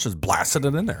Sorensen. Sorensen blasted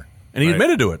it in there, and he Right.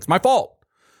 admitted to it. It's my fault.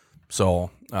 So,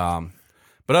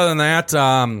 but other than that,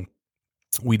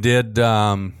 we did.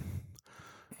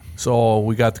 So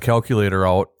we got the calculator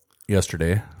out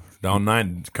yesterday. Down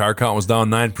 9. Car count was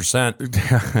down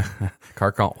 9%.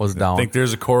 Car count was down. I think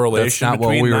there's a That's correlation not what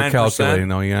between we were 9%. calculating.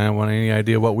 No, you want any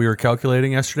idea what we were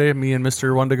calculating yesterday? Me and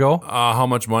Mr. One to go. How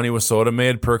much money WISSOTA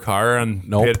made per car on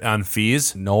Nope. on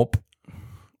fees? Nope.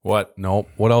 What? Nope.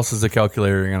 What else is the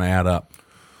calculator going to add up?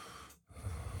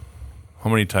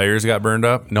 How many tires got burned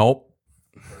up? Nope.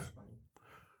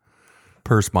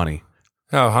 Purse money.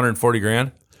 Oh, 140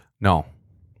 grand. No.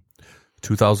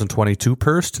 2022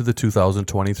 purse to the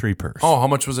 2023 purse. Oh, how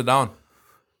much was it down?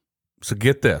 So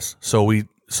get this. So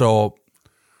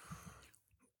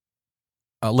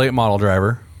a late model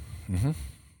driver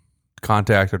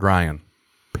contacted Ryan,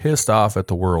 pissed off at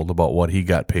the world about what he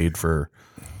got paid for.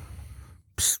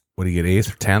 What did he get,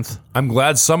 8th or 10th? I'm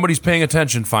glad somebody's paying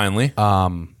attention finally.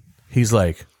 He's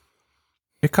like,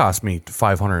 it cost me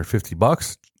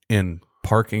 $550 in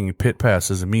parking pit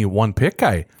passes and me one pit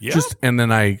guy. Yeah. And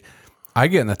then I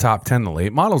get in the top 10 of the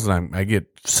late models, and I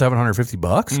get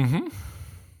 $750.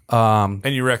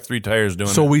 And you wrecked 3 tires doing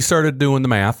So it. we started doing the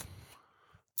math,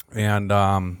 and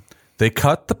they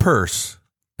cut the purse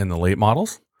in the late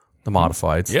models, the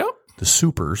modifieds, Yep. the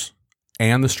supers,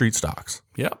 and the street stocks,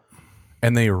 Yep.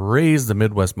 and they raised the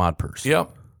Midwest mod purse. Yep.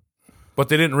 But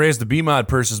they didn't raise the B-Mod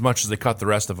purse as much as they cut the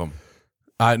rest of them.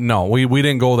 No, we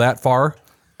didn't go that far.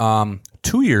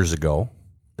 2 years ago,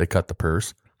 they cut the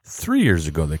purse. 3 years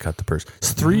ago, they cut the purse.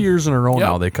 It's 3 years in a row Yep.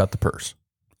 now they cut the purse.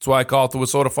 That's why I call it the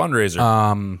WISSOTA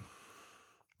fundraiser.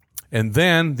 And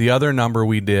then the other number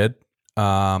we did,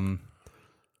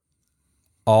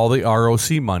 all the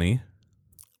ROC money,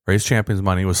 Race Champions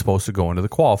money, was supposed to go into the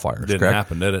qualifiers. Didn't correct?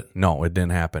 happen, did it? No, it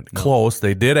didn't happen. Close.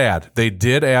 They did add. They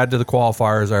did add to the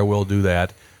qualifiers. I will do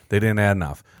that. They didn't add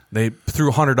enough. They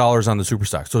threw $100 on the super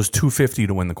stock, so it's $250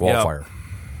 to win the qualifier.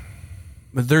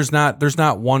 But there's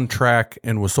not one track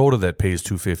in WISSOTA that pays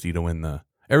 $250 to win the.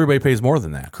 Everybody pays more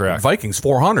than that. Correct. Vikings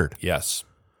 $400. Yes.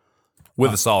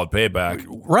 With a solid payback.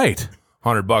 Right.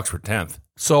 $100 for 10th.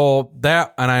 So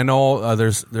that, and I know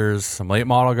there's some late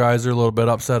model guys that are a little bit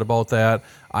upset about that.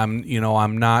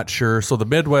 I'm not sure. So the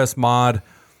Midwest mod,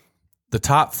 the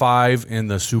top 5 in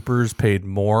the supers paid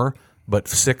more, but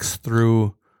 6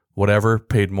 through whatever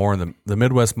paid more. The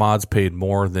Midwest mods paid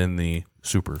more than the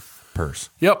super purse.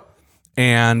 Yep.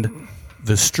 And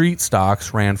the street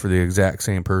stocks ran for the exact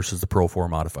same purse as the Pro 4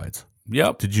 modifieds.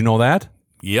 Yep. Did you know that?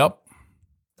 Yep.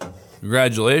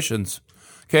 Congratulations.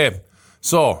 Okay,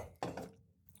 so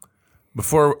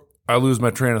before I lose my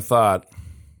train of thought,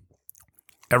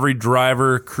 every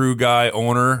driver, crew guy,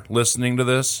 owner listening to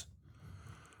this,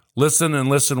 listen and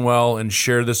listen well and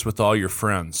share this with all your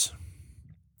friends.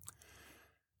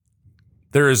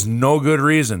 There is no good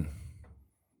reason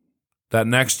that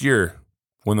next year,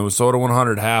 when the WISSOTA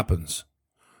 100 happens,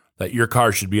 that your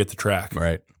car should be at the track.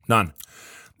 Right. None.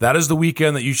 That is the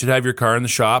weekend that you should have your car in the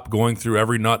shop, going through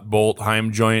every nut, bolt,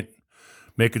 heim joint,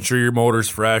 making sure your motor's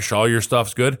fresh, all your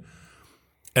stuff's good.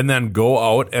 And then go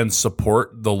out and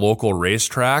support the local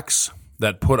racetracks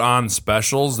that put on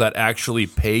specials that actually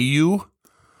pay you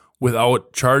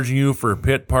without charging you for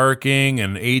pit parking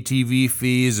and ATV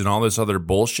fees and all this other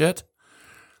bullshit.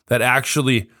 That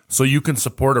actually, so you can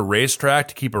support a racetrack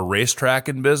to keep a racetrack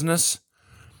in business,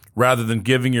 rather than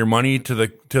giving your money to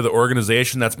the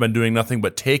organization that's been doing nothing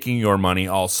but taking your money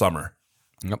all summer.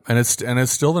 Yep. And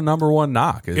it's still the number one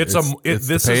knock. This is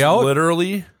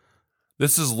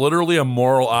literally a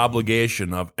moral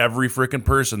obligation of every freaking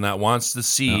person that wants to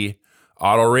see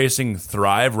auto racing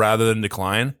thrive rather than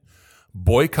decline.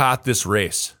 Boycott this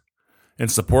race and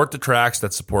support the tracks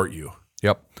that support you.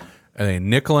 Yep. And they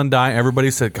nickel and dime.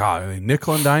 Everybody said, God, they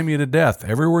nickel and dime you to death.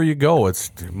 Everywhere you go,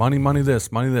 it's money, money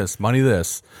this, money this, money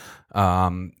this.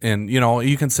 And,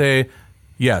 you can say,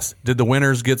 yes, did the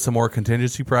winners get some more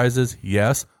contingency prizes?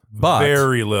 Yes. But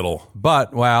very little.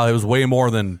 But, well, it was way more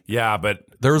than. Yeah, but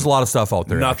there was a lot of stuff out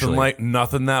there. Nothing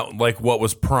like what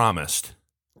was promised.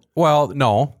 Well,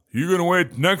 no. You're going to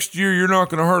wait next year. You're not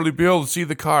going to hardly be able to see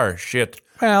the car. Shit.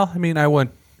 Well, I mean, I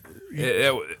went.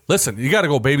 Listen, you got to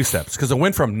go baby steps because it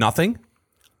went from nothing.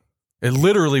 It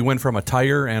literally went from a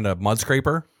tire and a mud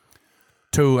scraper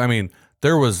to,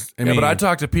 there was. But I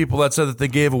talked to people that said that they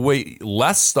gave away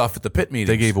less stuff at the pit meetings.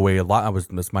 They gave away a lot.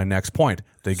 That's my next point.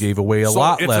 They gave away a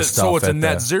lot less stuff. So it's a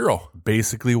net zero.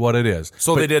 Basically what it is.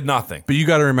 So they did nothing. But you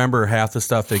got to remember half the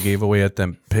stuff they gave away at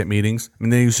the pit meetings.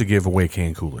 They used to give away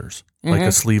can coolers, like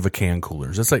a sleeve of can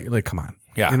coolers. It's like, come on.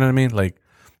 Yeah. You know what I mean? Like,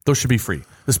 those should be free.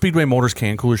 The Speedway Motors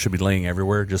can coolers should be laying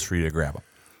everywhere just for you to grab them.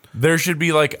 There should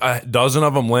be like a dozen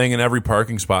of them laying in every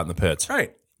parking spot in the pits.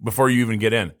 Right. Before you even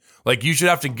get in. Like, you should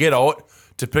have to get out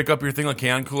to pick up your thing of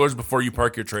can coolers before you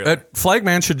park your trailer.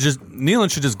 Flagman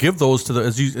Nealon should just give those to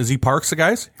as he parks the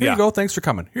guys. Here you go. Thanks for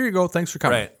coming. Here you go. Thanks for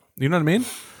coming. Right. You know what I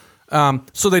mean?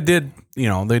 So they did,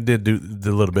 they did do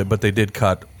a little bit, but they did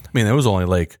cut. It was only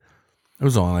like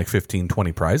 15,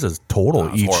 20 prizes total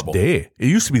each day. It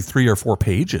used to be 3 or 4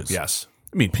 pages. Yes.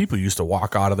 People used to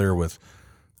walk out of there with.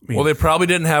 Well, they probably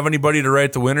didn't have anybody to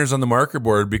write the winners on the marker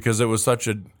board because it was such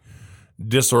a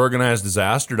disorganized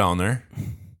disaster down there.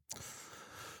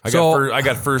 I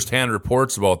got firsthand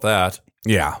reports about that.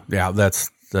 Yeah,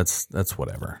 that's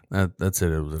whatever. That's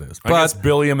it. It is. I guess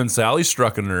Billiam and Sally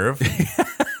struck a nerve.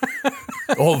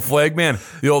 The old flagman.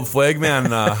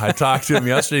 I talked to him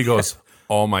yesterday. He goes,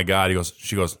 "Oh my God!"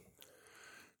 She goes.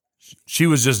 She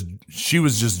was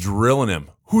just drilling him.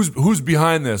 Who's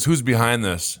behind this? Who's behind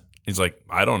this? He's like,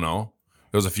 I don't know. He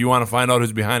goes, if you want to find out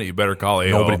who's behind it, you better call AO.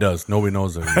 Nobody does. Nobody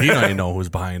knows it. He don't even know who's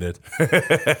behind it.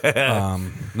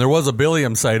 There was a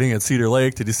Billiam sighting at Cedar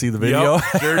Lake. Did you see the video? Yep,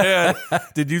 sure did.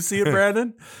 Did you see it,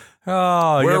 Brandon?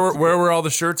 Oh, where were all the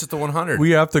shirts at the 100?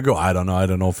 We have to go. I don't know. I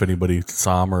don't know if anybody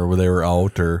saw them or where they were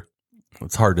out, or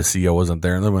it's hard to see. I wasn't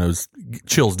there. And then when it was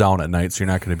chills down at night, so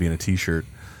you're not going to be in a t-shirt.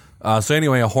 So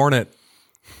anyway, a Hornet.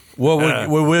 Well,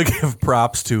 we will give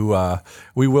props to.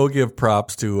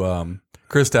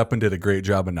 Chris Steppen did a great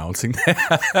job announcing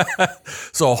that.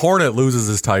 So a Hornet loses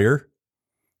his tire,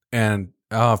 and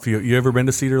if you ever been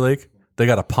to Cedar Lake, they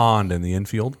got a pond in the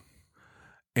infield,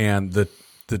 and the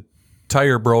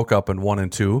tire broke up in 1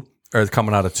 and 2, or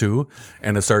coming out of 2,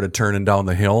 and it started turning down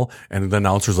the hill, and the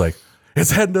announcer's like,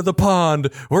 "It's heading to the pond.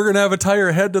 We're gonna have a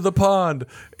tire head to the pond,"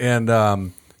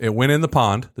 and it went in the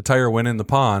pond. The tire went in the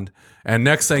pond. And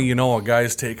next thing you know, a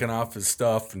guy's taking off his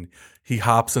stuff and he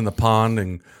hops in the pond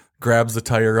and grabs the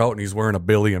tire out and he's wearing a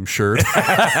Billiam shirt.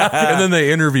 And then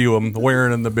they interview him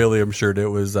wearing the Billiam shirt. It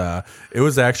was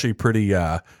actually pretty,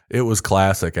 it was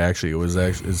classic. Actually, it was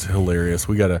hilarious.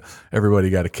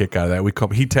 Everybody got a kick out of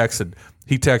that. He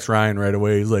texted Ryan right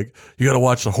away. He's like, "You got to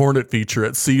watch the Hornet feature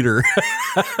at Cedar."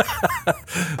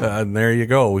 And there you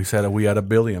go. We had a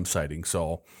Billiam sighting.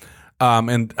 So,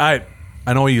 and I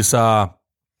know you saw.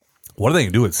 What are they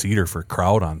going to do at Cedar for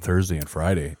crowd on Thursday and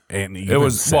Friday? And it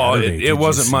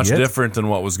wasn't much different than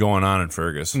what was going on in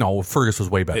Fergus. No, Fergus was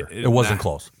way better. It wasn't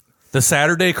close. The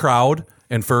Saturday crowd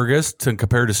in Fergus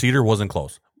compared to Cedar wasn't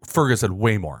close. Fergus had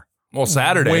way more. Well,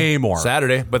 Saturday. Way more.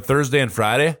 Saturday, but Thursday and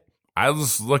Friday, I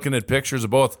was looking at pictures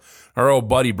of both. Our old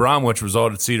buddy Bromwich was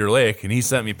out at Cedar Lake, and he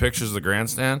sent me pictures of the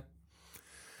grandstand.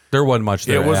 There wasn't much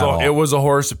there It was a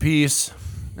horse apiece.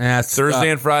 Thursday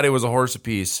and Friday was a horse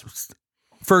apiece.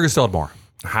 Fergus still had more.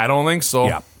 I don't think so.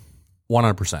 Yeah,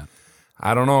 100%.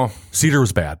 I don't know. Cedar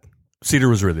was bad. Cedar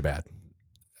was really bad.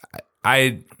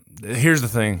 Here's the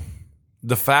thing: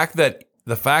 the fact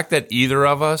that either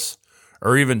of us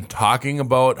are even talking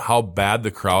about how bad the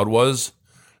crowd was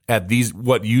at these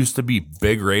what used to be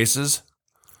big races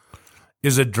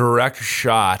is a direct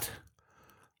shot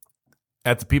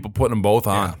at the people putting them both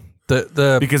on.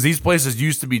 Because these places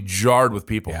used to be jarred with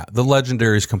people. Yeah, the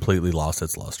Legendary's completely lost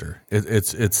its luster.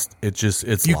 It's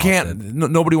you lost can't. it.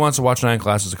 Nobody wants to watch 9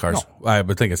 classes of cars. No, I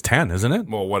would think it's 10, isn't it?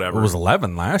 Well, whatever. It was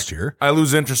 11 last year. I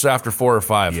lose interest after 4 or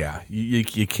 5. Yeah,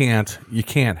 you can't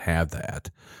have that.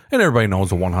 And everybody knows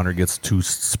the 100 gets too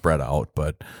spread out.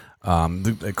 But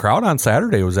the crowd on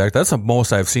Saturday was that's the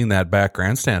most I've seen that back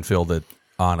grandstand filled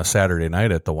on a Saturday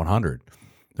night at the 100.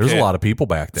 There's a lot of people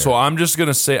back there. So I'm just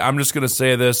gonna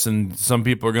say this, and some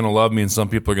people are gonna love me, and some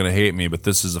people are gonna hate me, but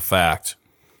this is a fact.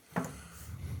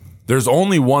 There's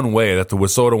only one way that the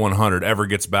WISSOTA 100 ever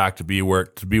gets back to be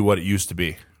what it used to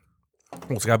be.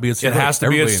 Well, it's got to be at Cedar It has to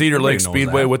be at Cedar Lake everybody knows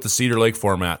Speedway that. with the Cedar Lake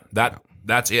format.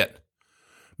 That's it.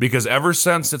 Because ever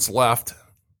since it's left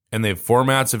and the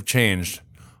formats have changed,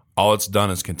 all it's done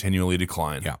is continually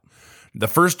decline. Yeah. The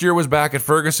first year was back at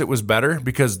Fergus, it was better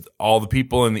because all the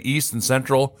people in the East and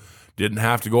Central didn't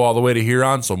have to go all the way to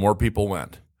Huron, so more people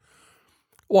went.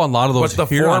 Well, a lot of those But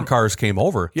the Huron cars came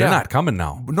over. Yeah. They're not coming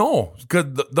now. No, because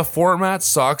the format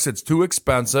sucks. It's too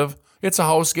expensive. It's a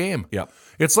house game. Yep.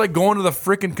 It's like going to the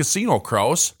freaking casino,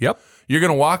 Kraus. Yep. You're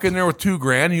going to walk in there with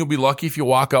 $2,000, and you'll be lucky if you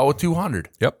walk out with 200.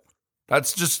 Yep.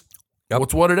 That's just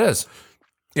what's what it is.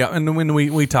 Yeah, and when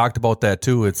we talked about that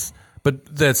too,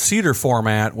 but that Cedar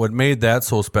format, what made that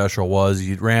so special was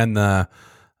you ran the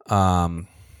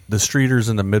Streeters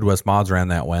and the Midwest Mods ran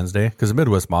that Wednesday because the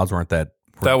Midwest Mods weren't that.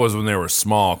 That was when they were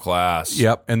small class.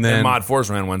 Yep, and then Mod 4s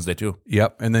ran Wednesday too.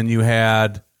 Yep, and then you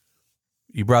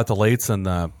brought the Lates and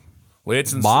the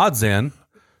Mods in.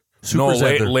 Supers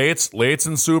Lates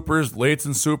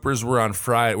and Supers were on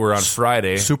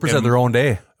Friday. Supers had their own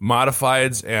day.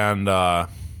 Modifieds and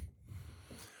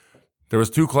there was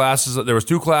two classes.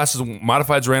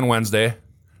 Modifieds ran Wednesday,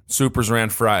 Supers ran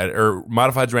Friday, or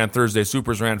Modifieds ran Thursday,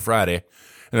 Supers ran Friday.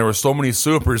 And there were so many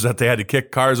Supers that they had to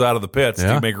kick cars out of the pits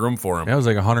to make room for them. Yeah, it was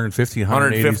like 150,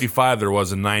 155 there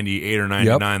was in 98 or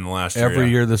 99 the last year. Every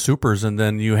year the Supers, and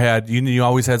then you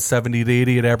always had 70 to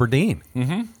 80 at Aberdeen.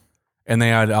 Mm-hmm. And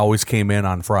they always came in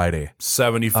on Friday.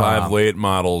 75 late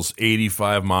models,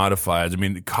 85 modifieds. I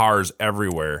mean, cars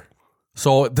everywhere.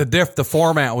 So the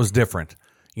format was different.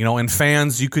 And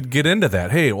fans, you could get into that.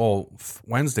 Hey,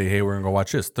 Wednesday, hey, we're going to go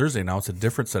watch this. Thursday, now it's a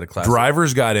different set of classes.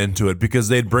 Drivers got into it because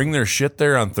they'd bring their shit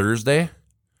there on Thursday.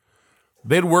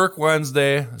 They'd work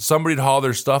Wednesday. Somebody'd haul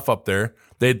their stuff up there.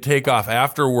 They'd take off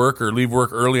after work or leave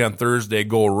work early on Thursday,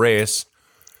 go race.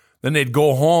 Then they'd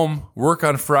go home, work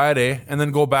on Friday, and then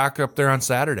go back up there on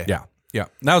Saturday. Yeah.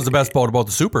 That was the best part about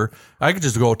the Super. I could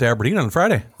just go to Aberdeen on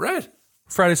Friday. Right.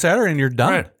 Friday, Saturday, and you're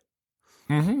done. Right.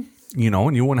 Mm-hmm.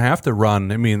 And you wouldn't have to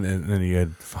run. I mean, and you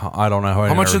had, I don't know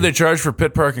how much did they charge for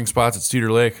pit parking spots at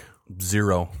Cedar Lake?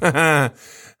 0.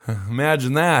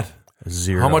 Imagine that.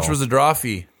 0. How much was the draw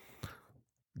fee?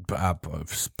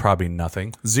 Probably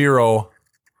nothing. 0.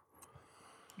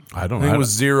 I don't know. It was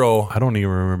 0. I don't even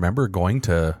remember going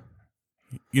to.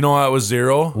 You know why it was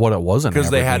 0? What it wasn't.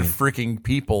 Because they had freaking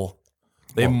people.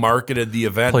 They marketed the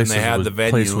event and they had the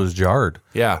venue. Place was jarred.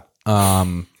 Yeah.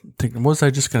 What was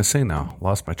I just going to say now?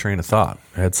 Lost my train of thought.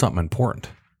 I had something important.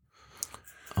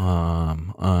 It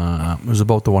was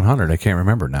about the 100. I can't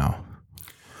remember now.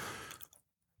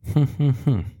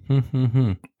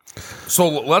 So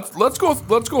let's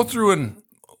go through and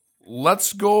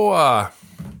let's go.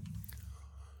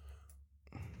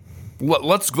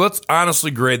 Let's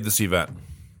honestly grade this event.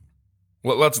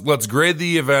 Let's grade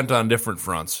the event on different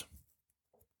fronts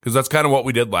because that's kind of what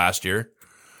we did last year.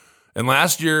 And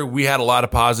last year, we had a lot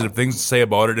of positive things to say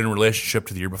about it in relationship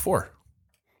to the year before.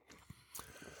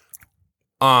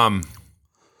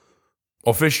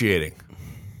 Officiating.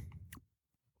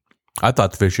 I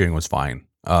thought the officiating was fine.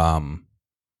 I'd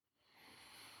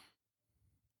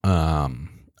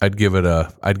give it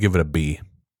a B.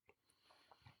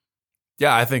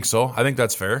 Yeah, I think so. I think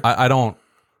that's fair. I don't.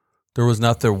 There was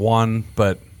nothing one,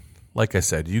 but like I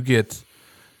said, you get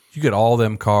all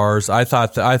them cars. I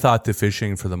thought the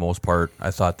fishing for the most part,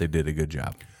 I thought they did a good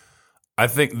job. I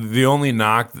think the only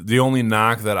knock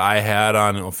that I had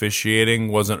on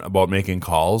officiating wasn't about making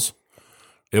calls.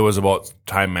 It was about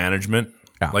time management.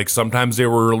 Yeah. Like sometimes they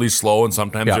were really slow and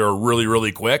sometimes they were really,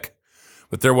 really quick.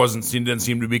 But there didn't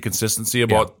seem to be consistency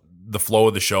about the flow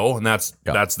of the show, and that's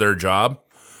their job.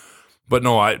 But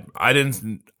no, I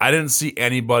didn't see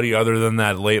anybody other than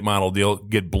that late model deal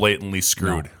get blatantly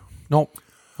screwed. Nope.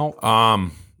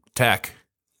 Tech.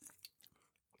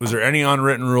 Was there any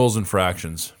unwritten rules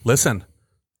infractions? Listen,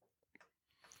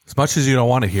 as much as you don't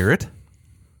want to hear it,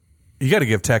 you got to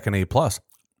give Tech an A+.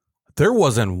 There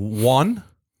wasn't one.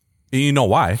 You know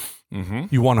why?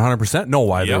 You 100% know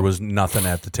why there was nothing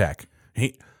at the tech.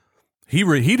 He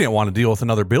didn't want to deal with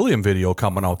another Billiam video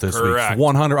coming out this Correct. week.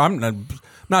 100. I'm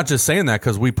not just saying that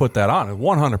because we put that on.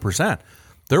 100%.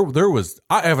 There was.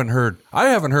 I haven't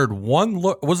heard one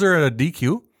look. Was there at a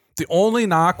DQ? The only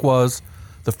knock was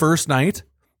the first night.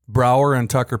 Brower and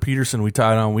Tucker Peterson. We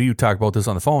talked about this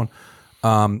on the phone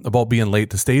about being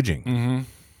late to staging,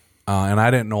 and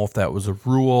I didn't know if that was a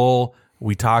rule.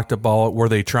 We talked about were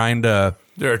they trying to.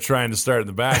 They're trying to start in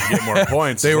the back and get more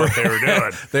points. They were doing.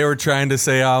 They were trying to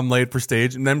say I'm late for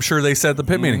stage, and I'm sure they said at the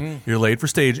pit meeting you're late for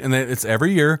stage, and then it's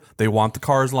every year they want the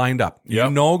cars lined up. Yep.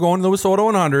 You know, going to the WISSOTA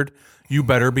 100, you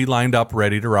better be lined up,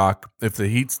 ready to rock. If the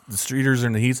streeters are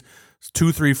in the heats,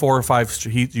 2, 3, 4, or 5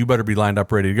 heats, you better be lined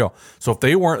up, ready to go. So if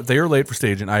they were late for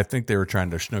staging, I think they were trying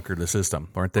to snooker the system,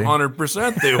 weren't they?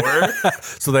 100% they were.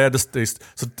 So they had to.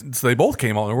 So they both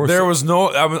came out. There was no.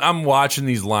 I'm watching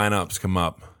these lineups come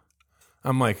up.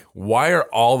 I'm like, why are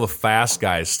all the fast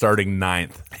guys starting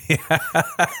 9th?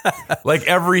 Like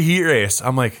every heat race,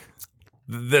 I'm like,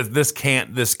 this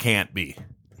can't be.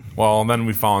 Well, and then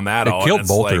we found that out. It killed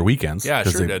both their weekends. Yeah,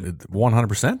 sure did.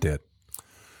 100% did.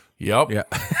 Yep. Yeah.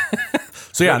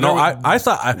 So yeah, no, I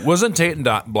thought wasn't Tate and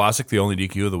Blasick the only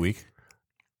DQ of the week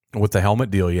with the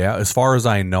helmet deal. Yeah, as far as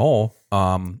I know,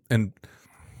 and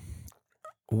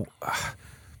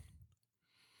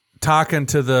talking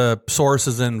to the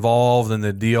sources involved in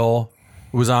the deal,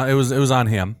 it was on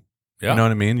him. Yeah. You know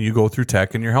what I mean? You go through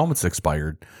tech and your helmet's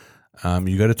expired.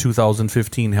 You got a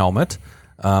 2015 helmet.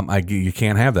 You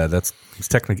can't have that. It's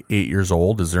technically 8 years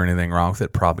old. Is there anything wrong with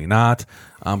it? Probably not.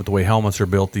 But the way helmets are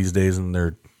built these days, and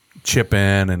they're chipping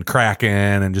and cracking,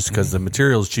 and just because the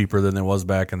material is cheaper than it was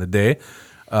back in the day,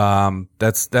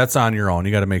 that's on your own.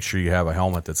 You got to make sure you have a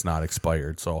helmet that's not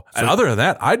expired. So and other than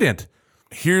that, I didn't.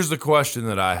 Here's the question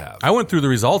that I have. I went through the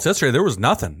results yesterday. There was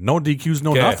nothing. No DQs,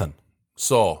 no nothing.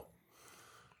 So,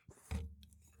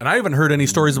 and I haven't heard any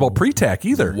stories about pre-tack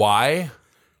either. Why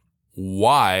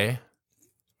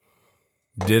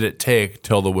did it take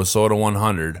till the WISSOTA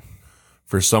 100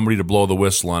 for somebody to blow the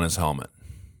whistle on his helmet?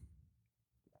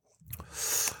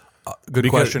 Good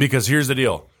question. Because here's the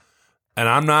deal, and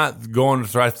I'm not going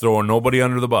to try to throw nobody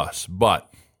under the bus,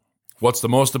 but what's the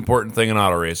most important thing in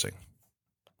auto racing?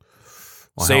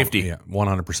 Safety. Yeah,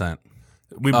 100%.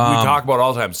 We talk about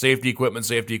all the time, safety equipment.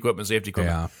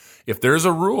 Yeah. If there's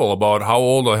a rule about how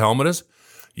old a helmet is,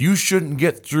 you shouldn't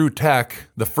get through tech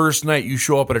the first night you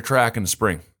show up at a track in the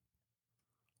spring.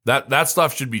 That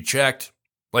stuff should be checked.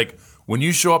 Like when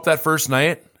you show up that first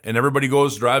night and everybody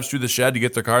drives through the shed to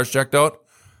get their cars checked out,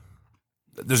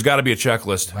 there's got to be a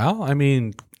checklist. Well, I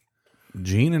mean,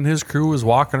 Gene and his crew was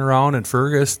walking around in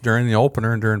Fergus during the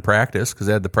opener and during practice because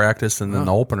they had the practice and then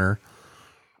the opener.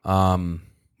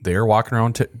 They were walking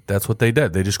around. That's what they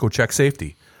did. They just go check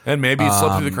safety. And maybe it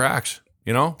slipped through the cracks,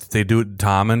 you know? They do it.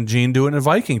 Tom and Gene do it in a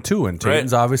Viking too. And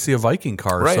Tayton's obviously a Viking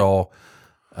car. Right. So,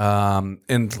 and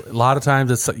a lot of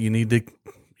times it's, you need to,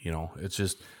 you know, it's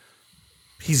just,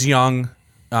 he's young.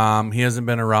 He hasn't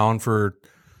been around for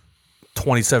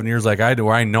 27 years like I do,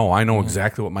 where I know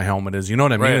exactly what my helmet is. You know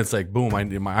what I mean? Right. It's like, boom,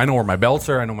 I know where my belts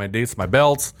are. I know my dates, my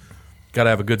belts. Got to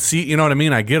have a good seat. You know what I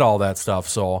mean? I get all that stuff.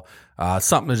 So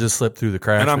something to just slip through the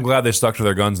cracks. And I'm glad they stuck to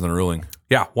their guns in the ruling.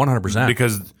 Yeah, 100%.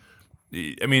 Because,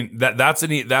 I mean,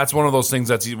 that's one of those things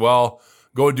that's, well,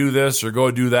 go do this or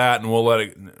go do that and we'll let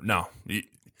it. No.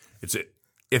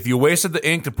 If you wasted the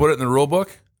ink to put it in the rule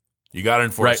book, you got to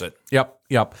enforce it. Yep.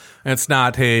 And it's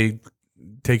not, hey,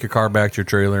 take your car back to your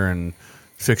trailer and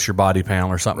fix your body panel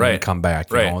or something and come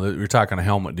back. You know, you're talking a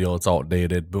helmet deal. It's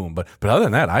outdated. Boom. But other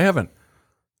than that, I haven't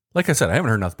heard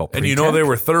nothing about pre-tech. And you know they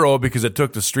were thorough because it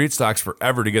took the street stocks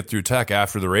forever to get through tech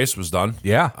after the race was done.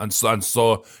 Yeah. And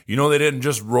so you know they didn't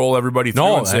just roll everybody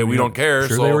through and say, we don't care.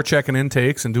 Sure, so they were checking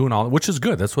intakes and doing all, which is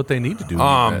good. That's what they need to do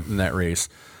in that race.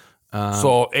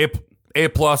 So A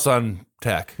plus on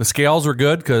tech. The scales were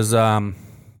good because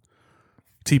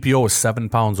TPO was 7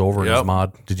 pounds over in his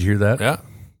mod. Did you hear that? Yeah.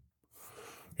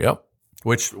 Yep.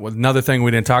 Which, another thing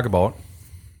we didn't talk about,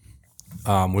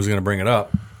 was going to bring it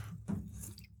up.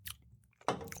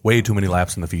 Way too many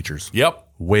laps in the features. Yep.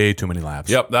 Way too many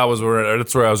laps. Yep. That's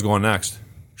where I was going next.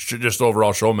 Just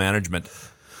overall show management.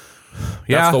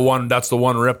 Yeah. That's the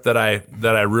one rip that I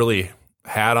really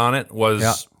had on it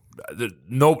was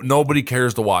nobody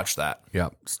cares to watch that. Yeah.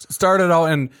 Started out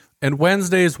and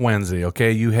Wednesday's Wednesday,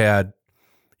 okay? You had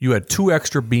 2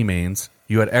 extra B mains.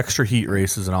 You had extra heat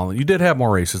races and all that. You did have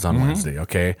more races on Wednesday,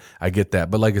 okay? I get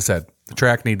that. But like I said, the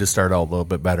track needed to start out a little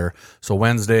bit better. So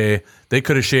Wednesday, they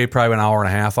could have shaved probably an hour and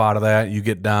a half out of that. You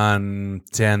get done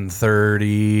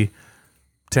 10:30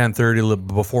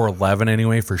 before 11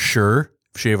 anyway, for sure.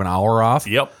 shave an hour off.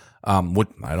 Yep. I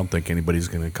don't think anybody's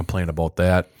going to complain about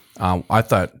that. I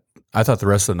thought the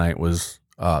rest of the night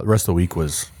the rest of the week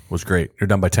was great. You're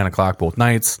done by 10 o'clock both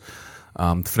nights.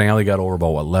 The finale got over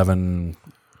about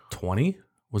 11:20.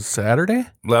 Was Saturday?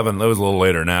 11. It was a little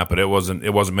later than that, but it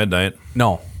wasn't midnight.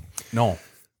 No.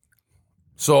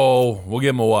 So we'll give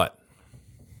them a what?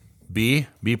 B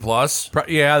plus.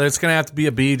 Yeah, it's going to have to be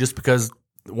a B just because of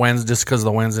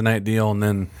the Wednesday night deal, and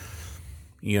then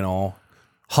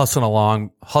hustling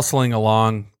along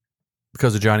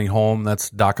because of Johnny Home. That's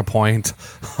dock a point.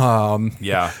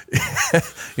 Yeah,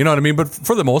 you know what I mean. But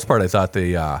for the most part, I thought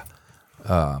they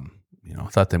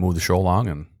moved the show along.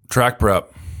 And track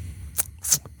prep.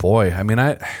 Boy, I mean,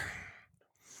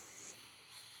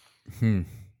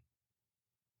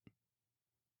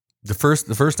 the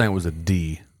first night was a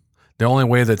D. The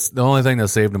only thing that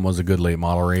saved him was a good late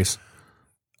model race.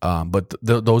 But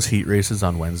those heat races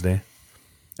on Wednesday,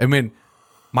 I mean,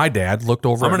 my dad looked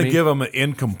over. I'm going to give him an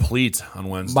incomplete on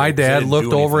Wednesday. My dad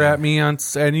looked over at me and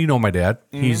you know my dad.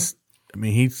 Mm-hmm.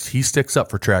 He sticks up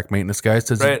for track maintenance guys.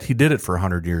 Says right. He did it for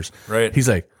 100 years. Right. He's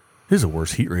like, these are the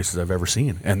worst heat races I've ever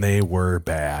seen, and they were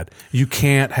bad. You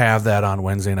can't have that on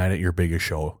Wednesday night at your biggest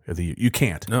show of the year. You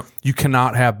can't. No. You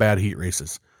cannot have bad heat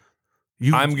races.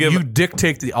 You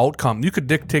dictate the outcome. You could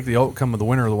dictate the outcome of the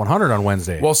winner of the 100 on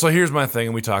Wednesday. Well, so here's my thing,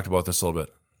 and we talked about this a little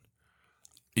bit.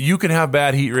 You can have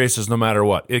bad heat races no matter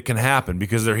what. It can happen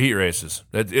because they're heat races.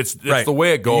 It's right. The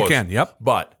way it goes. You can, yep.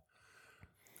 But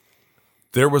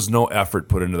there was no effort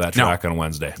put into that track on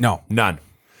Wednesday. No. None.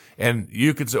 And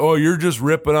you could say, oh, you're just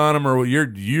ripping on them or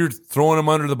you're throwing them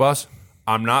under the bus.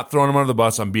 I'm not throwing them under the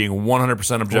bus. I'm being 100%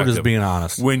 objective. We're just being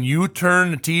honest. When you turn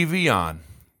the TV on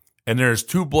and there's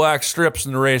 2 black strips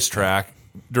in the racetrack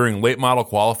during late model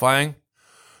qualifying,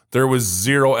 there was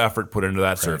zero effort put into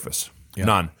that surface. Yep.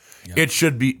 None. Yep. It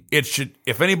should,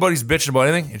 if anybody's bitching about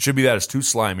anything, it should be that it's too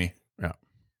slimy. Yeah.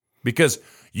 Because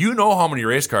you know how many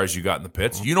race cars you got in the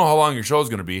pits. You know how long your show is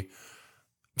going to be.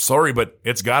 Sorry, but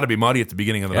it's got to be muddy at the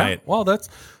beginning of the night. Well, that's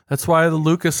why the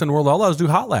Lucas and World Outlaws do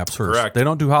hot laps first. Correct. They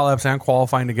don't do hot laps and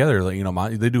qualifying together.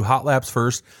 They do hot laps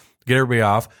first, get everybody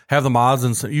off, have the mods,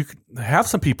 and so you could have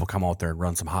some people come out there and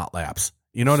run some hot laps.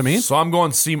 You know what I mean? So I'm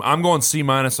going C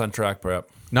minus on track prep.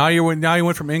 Now you went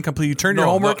from incomplete. You turned your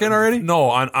homework in already?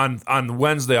 No, on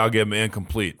Wednesday I'll give them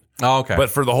incomplete. Oh, okay. But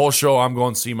for the whole show, I'm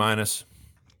going C minus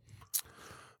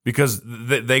because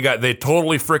they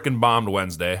totally freaking bombed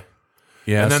Wednesday.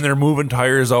 Yes. And then they're moving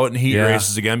tires out in heat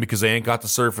races again because they ain't got the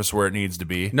surface where it needs to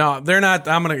be. No, they're not.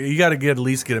 You got to at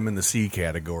least get them in the C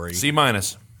category. C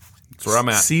minus. That's where I'm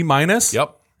at. C minus.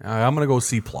 Yep. I'm gonna go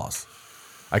C plus.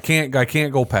 I can't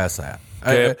go past that.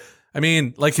 Okay. I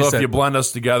mean, like you said, so if you blend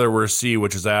us together, we're C,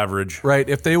 which is average. Right.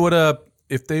 If they would have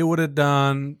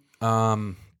done,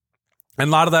 and a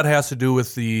lot of that has to do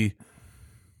with the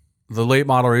late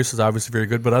model race is obviously very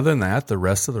good, but other than that, the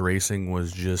rest of the racing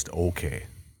was just okay.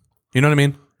 You know what I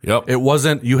mean? Yep. It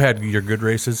wasn't, you had your good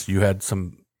races, you had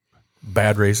some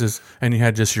bad races, and you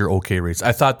had just your okay races.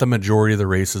 I thought the majority of the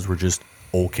races were just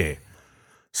okay.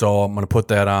 So I'm going to put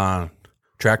that on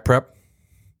track prep.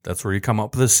 That's where you come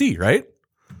up with a C, right?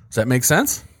 Does that make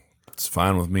sense? It's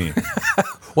fine with me.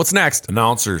 What's next?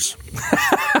 Announcers.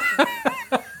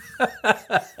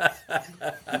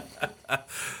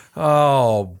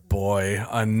 Oh, boy.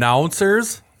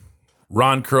 Announcers?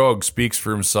 Ron Krogh speaks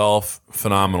for himself.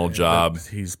 Phenomenal job.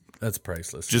 That's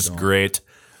priceless. Just great.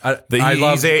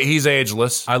 He's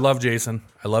ageless. I love Jason.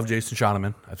 I love Jason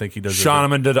Schoeneman. I think he does.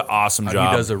 Schoeneman did an awesome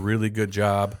job. He does a really good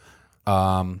job.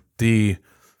 The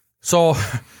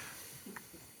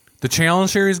Challenge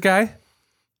Series guy.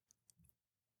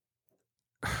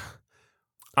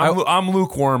 I'm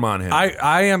lukewarm on him.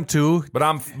 I am too.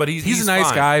 But he's a nice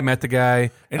fine. guy. Met the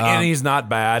guy, and he's not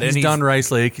bad. He's done Rice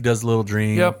Lake. He does Little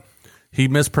Dream. Yep. He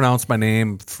mispronounced my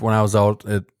name when I was out,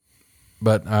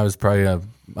 but I was probably I'm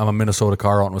a Minnesota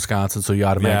car out in Wisconsin, so you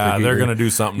automatically they're going to do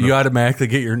something. You automatically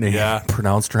get your name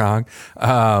pronounced wrong.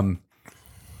 So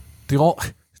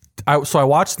I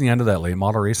watched the end of that late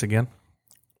model race again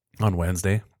on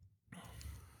Wednesday.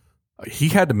 He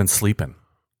had to have been sleeping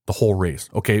the whole race,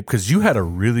 okay? Because you had a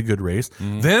really good race.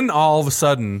 Mm-hmm. Then all of a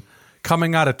sudden,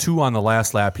 coming out of 2 on the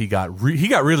last lap, he got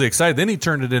really excited. Then he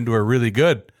turned it into a really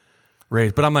good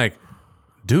race. But I'm like,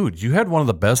 dude, you had one of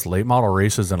the best late model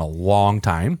races in a long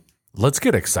time. Let's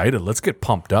get excited. Let's get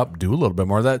pumped up. Do a little bit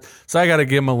more of that. So I got to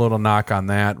give him a little knock on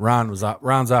that. Ron's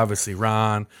obviously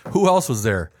Ron. Who else was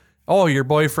there? Oh, your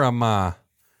boy from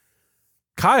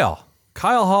Kyle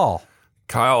Hall.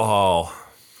 Kyle Hall.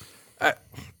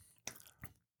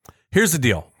 Here's the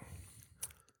deal.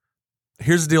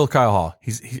 Here's the deal with Kyle Hall.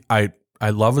 I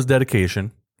love his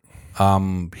dedication.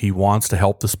 He wants to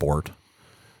help the sport.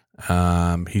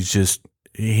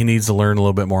 He needs to learn a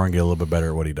little bit more and get a little bit better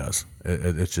at what he does.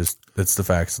 It's the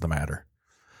facts of the matter.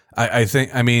 I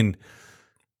think,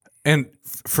 and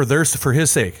for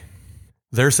his sake,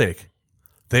 their sake,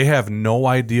 they have no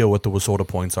idea what the WISSOTA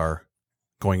points are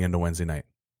going into Wednesday night.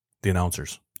 The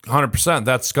announcers. 100%.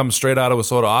 That's come straight out of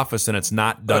WISSOTA office, and it's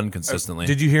not done consistently.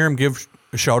 Did you hear him give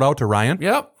a shout out to Ryan?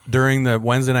 Yep. During the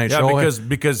Wednesday night show?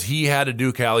 Because he had to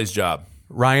do Callie's job.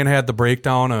 Ryan had the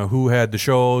breakdown of who had the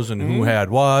shows and who had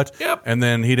what. Yep. And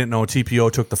then he didn't know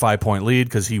TPO took the 5-point lead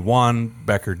because he won.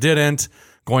 Becker didn't.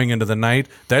 Going into the night,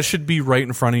 that should be right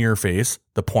in front of your face,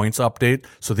 the points update.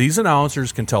 So these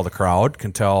announcers can tell the crowd,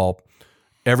 can tell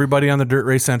everybody on the Dirt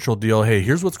Race Central deal, hey,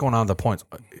 here's what's going on with the points.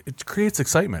 It creates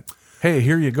excitement. Hey,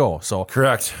 here you go. So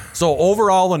correct. So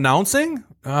overall announcing,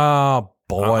 boy.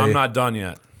 I'm not done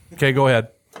yet. Okay, go ahead.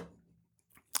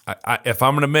 If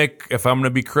I'm gonna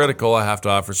be critical, I have to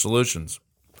offer solutions.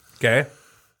 Okay.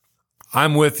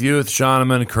 I'm with you with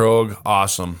Shoneman, Krogh,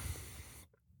 awesome.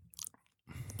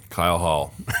 Kyle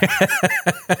Hall.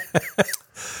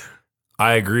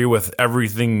 I agree with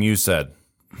everything you said.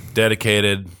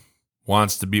 Dedicated,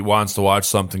 wants to watch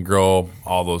something grow,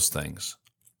 all those things.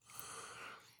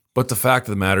 But the fact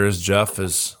of the matter is, Jeff,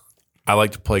 I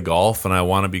like to play golf and I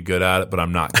want to be good at it, but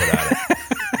I'm not good at it.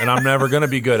 And I'm never going to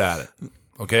be good at it.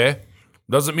 Okay?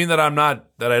 Doesn't mean that I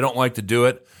don't like to do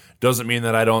it. Doesn't mean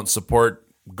that I don't support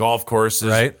golf courses.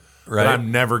 Right. But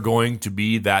I'm never going to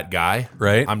be that guy.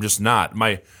 Right. I'm just not.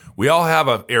 We all have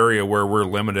an area where we're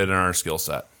limited in our skill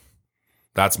set.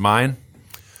 That's mine.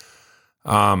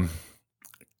 I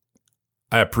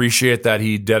appreciate that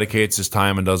he dedicates his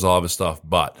time and does all of his stuff,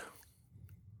 but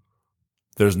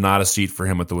there's not a seat for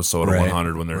him at the WISSOTA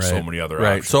 100 when there's so many other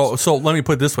options. So let me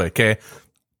put it this way, okay?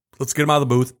 Let's get him out of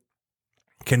the booth.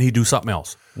 Can he do something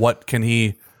else? What can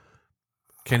he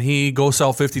go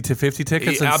sell 50-50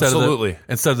 tickets absolutely.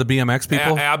 instead of the BMX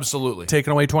people? Absolutely.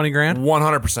 Taking away 20 grand?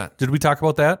 100%. Did we talk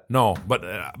about that? No, but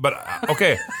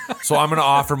okay. So I'm going to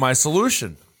offer my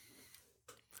solution.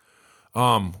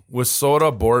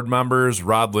 WISSOTA board members,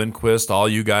 Rod Lindquist, all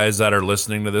you guys that are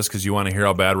listening to this because you want to hear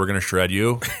how bad we're going to shred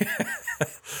you.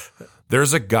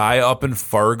 There's a guy up in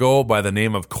Fargo by the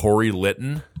name of Corey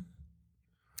Litton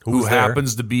who was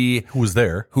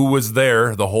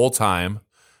there the whole time,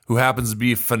 who happens to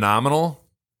be phenomenal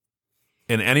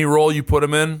in any role you put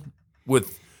him in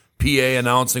with PA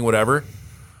announcing whatever.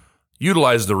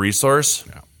 Utilize the resource.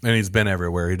 Yeah. And he's been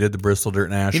everywhere. He did the Bristol Dirt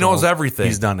National. He knows everything.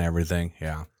 He's done everything.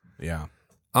 Yeah. Yeah.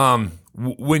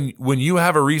 When you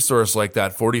have a resource like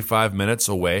that 45 minutes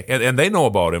away, and they know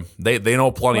about him, they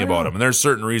know plenty about him, and there's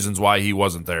certain reasons why he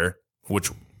wasn't there,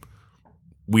 which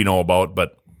we know about,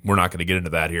 but we're not going to get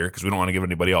into that here because we don't want to give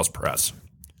anybody else press.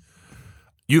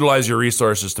 Utilize your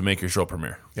resources to make your show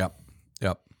premiere. Yep.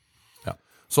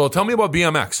 So tell me about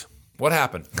BMX. What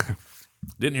happened?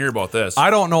 Didn't hear about this. I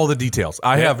don't know the details.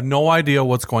 I have no idea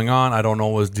what's going on. I don't know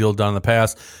what was deal done in the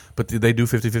past, but they do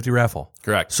 50-50 raffle.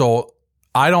 Correct. So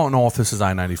I don't know if this is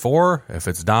I-94,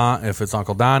 if it's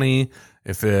Uncle Donnie,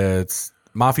 if it's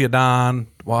Mafia Don.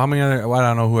 Well, how many other? Well, I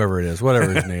don't know whoever it is,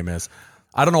 whatever his name is.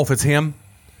 I don't know if it's him.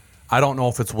 I don't know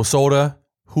if it's WISSOTA.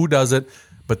 Who does it?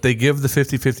 But they give the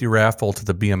 50-50 raffle to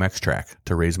the BMX track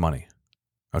to raise money.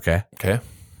 Okay? Okay.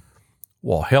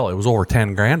 Well, hell, it was over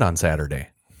 10 grand on Saturday.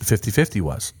 The 50-50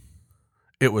 was.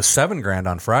 It was 7 grand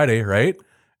on Friday, right?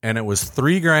 And it was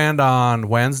 3 grand on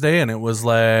Wednesday, and it was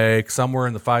like somewhere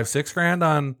in the 5-6 grand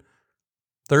on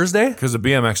Thursday. Because the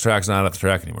BMX track's not at the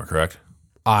track anymore, correct?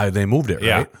 They moved it,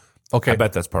 right? Okay. I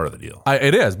bet that's part of the deal.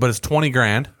 It is, but it's 20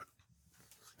 grand,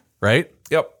 right?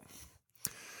 Yep.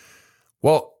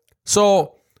 Well,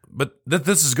 but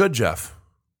this is good, Jeff,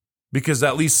 because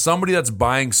at least somebody that's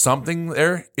buying something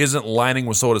there isn't lining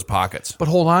WISSOTA's pockets. But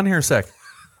hold on here a sec.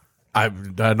 I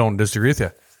don't disagree with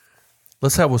you.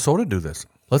 Let's have WISSOTA do this.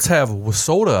 Let's have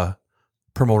WISSOTA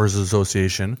Promoters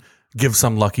Association give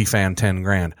some lucky fan 10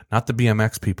 grand, not the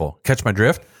BMX people. Catch my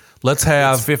drift? Let's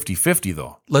have... It's 50-50,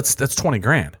 though. That's 20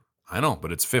 grand. I know,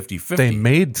 but it's 50-50. They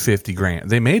made 50 grand.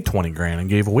 They made 20 grand and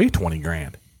gave away 20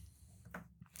 grand.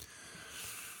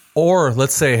 Or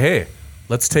let's say, hey,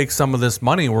 let's take some of this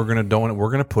money. We're going to donate.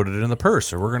 We're going to put it in the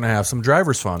purse, or we're going to have some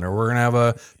driver's fund, or we're going to have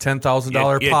a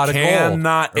 $10,000 pot of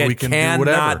gold. Or we can do whatever. It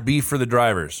cannot be for the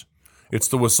drivers. It's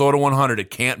the WISSOTA 100. It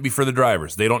can't be for the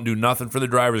drivers. They don't do nothing for the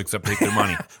drivers except take their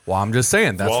money. Well, I'm just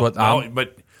saying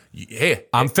hey,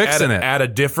 I'm fixing it at a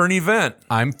different event.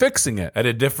 I'm fixing it at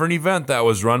a different event that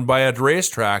was run by a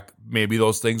racetrack. Maybe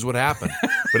those things would happen,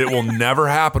 but it will never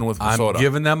happen with WISSOTA. I'm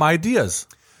giving them ideas.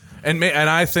 And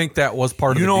I think that was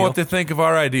part of the deal. You know what they think of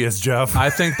our ideas, Jeff.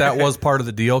 I think that was part of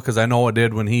the deal because I know it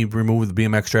did when he removed the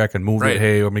BMX track and moved Right. it.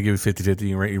 Hey, I'm going to give you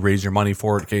 50-50. You raise your money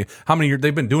for it. Okay. How many years?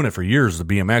 They've been doing it for years, the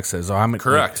BMX is.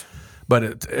 Correct. But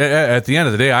at the end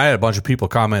of the day, I had a bunch of people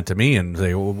comment to me and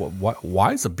say, well,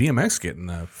 why is the BMX getting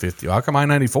the 50? How come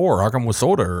I-94? How come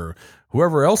WISSOTA or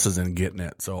whoever else isn't getting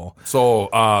it? So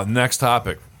next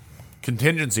topic,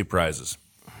 contingency prizes.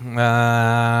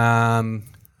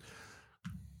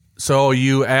 So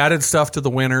you added stuff to the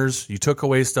winners. You took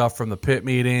away stuff from the pit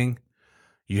meeting.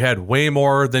 You had way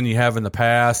more than you have in the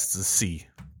past. It's a C.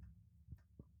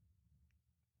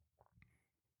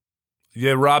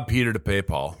 Yeah, rob Peter to pay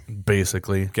Paul.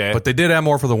 Basically. Okay. But they did have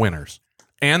more for the winners.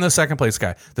 And the second place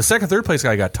guy. The second, third place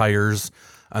guy got tires,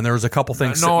 and there was a couple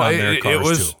things sitting on their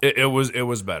cars too. It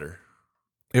was better.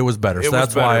 It was better. So It was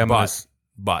that's better, why I'm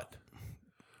but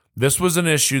this was an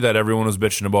issue that everyone was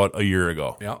bitching about a year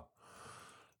ago. Yeah.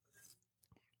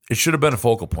 It should have been a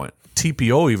focal point.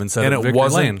 TPO even said And at it Victory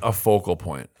wasn't Lane. a focal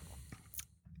point.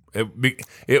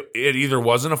 It either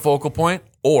wasn't a focal point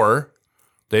or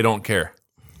they don't care.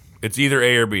 It's either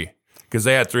A or B because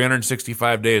they had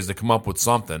 365 days to come up with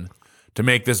something to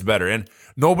make this better, and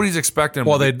nobody's expecting.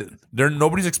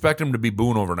 Nobody's expecting them to be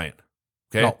Boone overnight.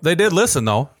 Okay, No, they did listen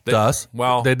though to us.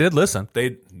 Well, they did listen.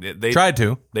 They Tried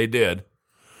to. They did.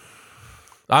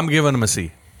 I'm giving them a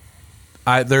C.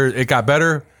 It got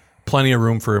better. Plenty of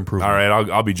room for improvement. All right,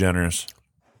 I'll be generous.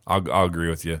 I'll agree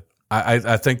with you.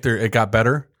 I think it got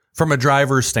better from a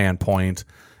driver's standpoint.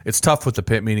 It's tough with the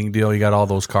pit meeting deal. You got all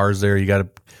those cars there. You got to.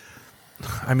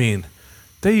 I mean,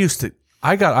 they used to.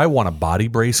 I won a body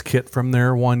brace kit from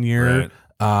there one year. Right.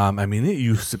 I mean, they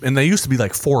used to be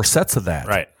like 4 sets of that.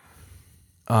 Right.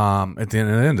 At the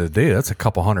end of the day, that's a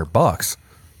couple $100.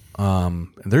 And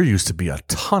there used to be a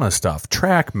ton of stuff,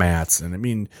 track mats, and I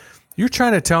mean, you're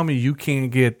trying to tell me you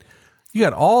can't get. You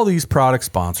got all these product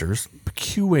sponsors,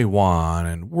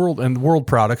 QA1 and World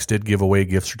Products did give away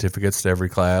gift certificates to every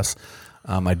class.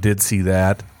 I did see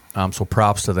that. So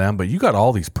props to them. But you got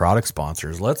all these product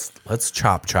sponsors. Let's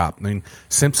chop. I mean,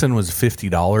 Simpson was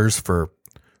 $50 for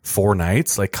 4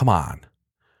 nights. Like, come on.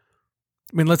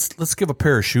 I mean, let's give a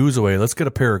pair of shoes away. Let's get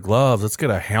a pair of gloves. Let's get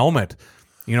a helmet.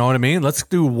 You know what I mean? Let's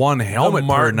do one helmet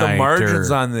per night. The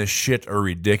margins on this shit are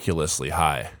ridiculously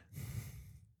high.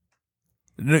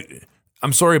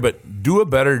 I'm sorry, but do a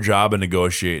better job of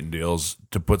negotiating deals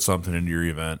to put something into your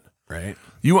event. Right.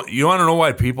 You want to know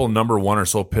why people, number one, are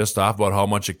so pissed off about how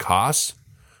much it costs?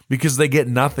 Because they get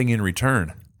nothing in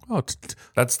return. Oh,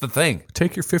 That's the thing.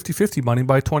 take your 50-50 money,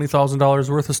 buy $20,000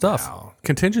 worth of stuff. Wow.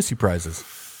 Contingency prizes.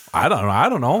 I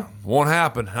don't know. Won't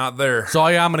happen. Not there. So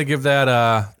yeah, I'm going to give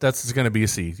that. That's going to be a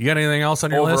C. You got anything else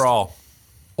on your list?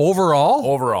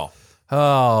 Overall.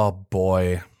 Oh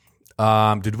boy.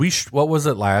 Did we? What was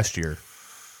it last year?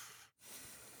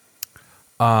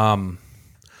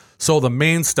 So the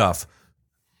main stuff,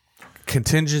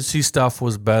 contingency stuff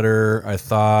was better. I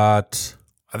thought.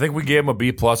 I think we gave him a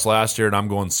B plus last year, and I'm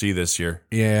going C this year.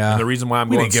 Yeah. And the reason why I'm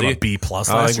we going didn't give C, him a B plus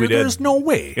I last think year. we did. There's no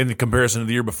way. In the comparison to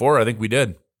the year before, I think we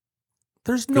did.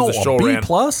 There's no the show B ran.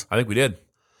 plus. I think we did.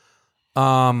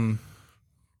 Fan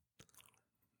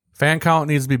count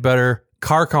needs to be better.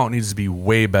 Car count needs to be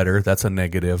way better. That's a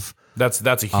negative. That's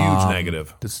a huge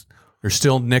negative. There's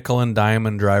still nickel and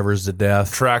diamond drivers to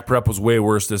death. Track prep was way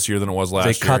worse this year than it was last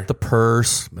year. They cut the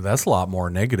purse. That's a lot more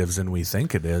negatives than we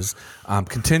think it is.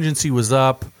 Contingency was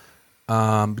up.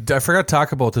 I forgot to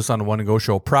talk about this on the One to Go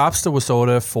show. Props to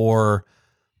WISSOTA for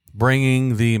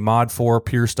bringing the Mod 4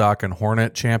 Pure Stock and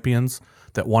Hornet champions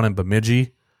that won in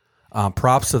Bemidji.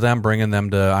 Props to them bringing them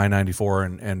to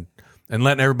I-94 and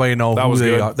letting everybody know who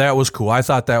they are. That was cool. I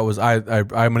thought that was I'm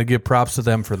going to give props to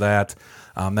them for that.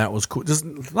 That was cool. Just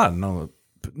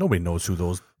nobody knows who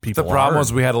those people are. The problem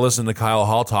was we had to listen to Kyle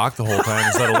Hall talk the whole time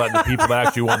instead of letting the people that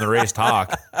actually won the race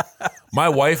talk. My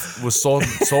wife was so.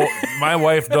 My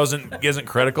wife isn't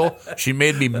critical. She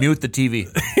made me mute the TV.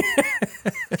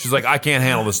 She's like, I can't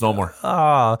handle this no more.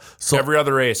 So every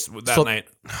other race that night,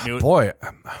 mute. Boy.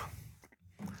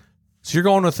 So you're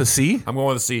going with a C? I'm going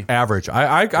with a C. Average.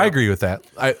 I agree with that.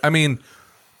 I mean,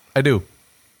 I do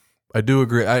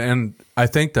agree. And I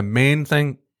think the main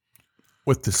thing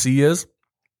with the C is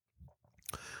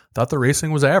I thought the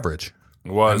racing was average.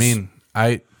 It was. I mean,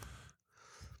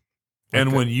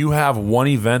 and when you have one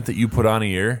event that you put on a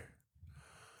year,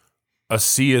 a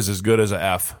C is as good as a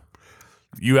F.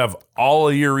 You have all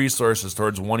of your resources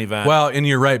towards one event. Well, and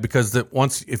you're right, because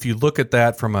if you look at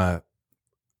that from a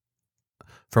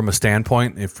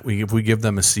standpoint, if we give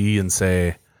them a C and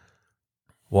say,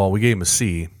 well, we gave them a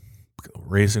C,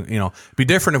 racing, it'd be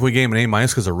different if we gave them an A-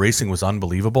 because the racing was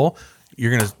unbelievable.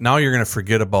 you're gonna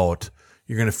forget about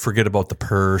the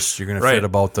purse. You're gonna forget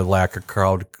about the lack of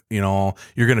crowd. You're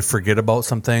gonna forget about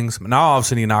some things. But now all of a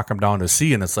sudden you knock them down to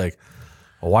C, and it's like,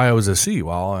 well, why was a C?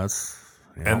 Well, that's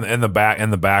and the back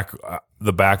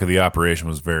of the operation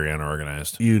was very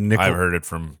unorganized. I've heard it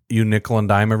from you nickel and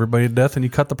dime everybody to death, and you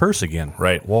cut the purse again.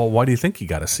 Right. Well, why do you think you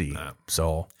got a C?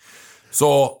 So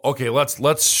okay, let's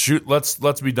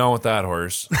be done with that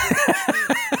horse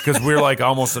because we're like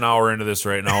almost an hour into this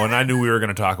right now, and I knew we were going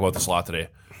to talk about this a lot today.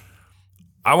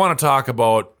 I want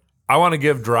to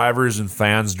give drivers and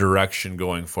fans direction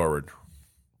going forward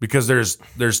because there's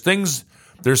things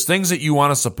that you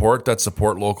want to support that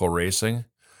support local racing,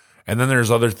 and then there's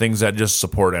other things that just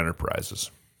support enterprises,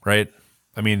 right?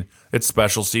 I mean, it's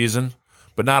special season,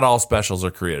 but not all specials are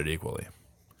created equally.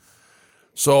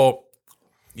 So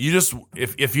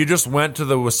if you just went to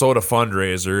the WISSOTA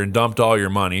fundraiser and dumped all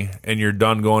your money and you're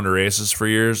done going to races for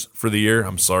the year,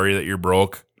 I'm sorry that you're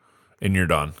broke and you're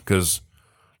done because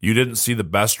you didn't see the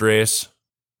best race,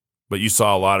 but you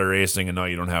saw a lot of racing and now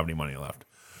you don't have any money left.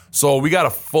 So we got a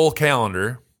full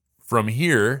calendar from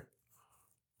here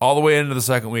all the way into the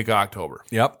second week of October.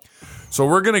 Yep. So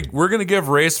we're gonna give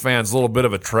race fans a little bit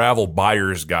of a travel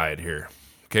buyer's guide here.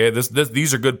 Okay,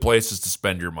 these are good places to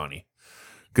spend your money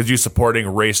because you're supporting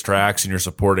racetracks and you're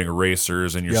supporting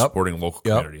racers and you're supporting local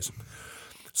communities.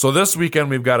 So this weekend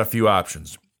we've got a few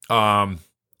options.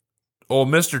 Old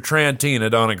Mr.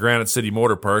 Trantina down at Granite City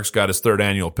Motor Parks got his 3rd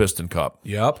annual Piston Cup.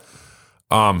 Yep.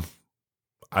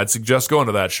 I'd suggest going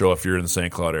to that show if you're in the St.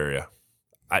 Cloud area.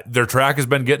 Their track has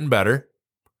been getting better.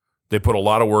 They put a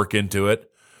lot of work into it,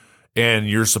 and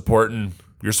you're supporting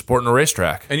a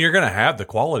racetrack. And you're going to have the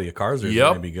quality of cars. Are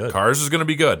going to be good. Cars is going to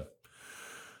be good.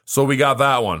 So we got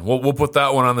that one. We'll put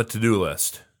that one on the to-do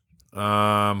list.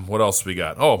 What else we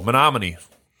got? Oh, Menominee.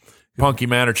 Punky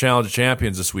Manor Challenge of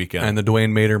Champions this weekend. And the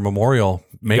Dwayne Mater Memorial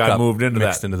makeup got moved into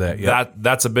mixed into that. Yep.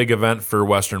 That's a big event for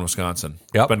Western Wisconsin.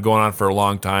 Yep. It's been going on for a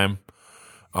long time.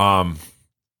 Another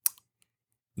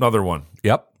one.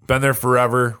 Yep. Been there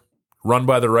forever. Run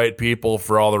by the right people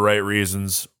for all the right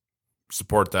reasons.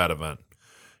 Support that event.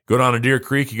 Go down to Deer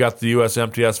Creek. You got the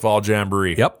USMTS Fall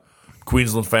Jamboree. Yep.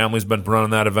 Queensland family's been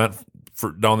running that event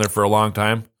down there for a long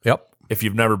time. Yep. If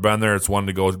you've never been there, it's one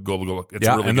to go look. It's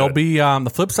really and good. there'll be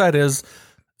the flip side is,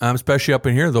 especially up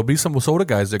in here, there'll be some WISSOTA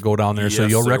guys that go down there, so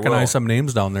you'll recognize some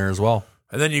names down there as well.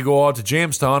 And then you go out to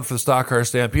Jamestown for the Stock Car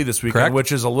Stampede this weekend, Correct.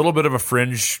 which is a little bit of a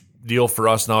fringe deal for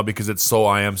us now because it's so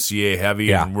IMCA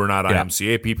heavy, and we're not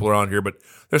IMCA people around here, but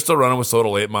they're still running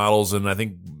WISSOTA late models and I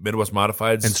think Midwest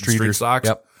Modifieds and street stocks.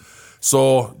 Yep.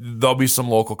 So there'll be some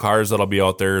local cars that'll be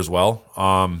out there as well.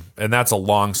 And that's a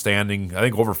long-standing, I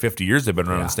think over 50 years they've been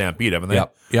running Stampede, haven't they?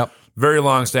 Yep. Very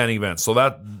long-standing events. So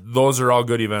those are all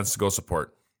good events to go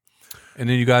support. And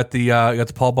then you got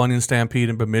the Paul Bunyan Stampede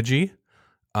in Bemidji.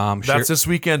 That's this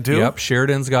weekend too? Yep.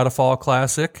 Sheridan's got a fall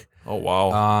classic. Oh,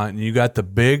 wow. And you got the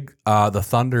big, the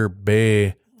Thunder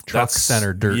Bay Truck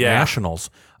Center Dirt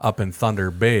Nationals up in Thunder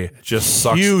Bay. It just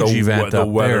sucks. Huge event the up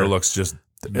weather there. looks just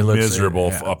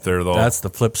miserable up there, though. That's the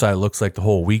flip side. It looks like the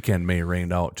whole weekend may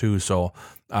rained out too. So,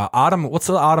 what's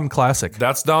the Autumn Classic?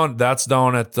 That's down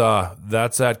at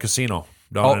that's at Casino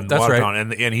down in Watertown,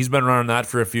 right. and he's been running that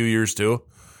for a few years too.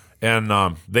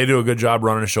 And they do a good job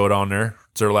running a show down there.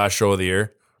 It's their last show of the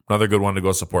year. Another good one to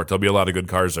go support. There'll be a lot of good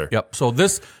cars there. Yep. So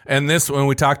this when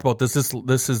we talked about this is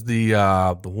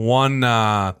the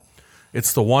one.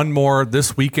 It's the one more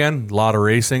this weekend. A lot of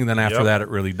racing. Then after that, it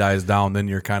really dies down. Then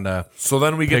you're kind of so.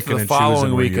 Then we get to the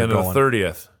following weekend, the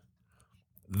 30th.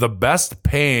 The best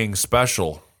paying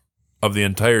special of the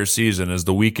entire season is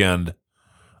the weekend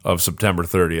of September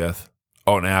 30th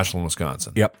out in Ashland,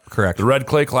 Wisconsin. Yep, correct. The Red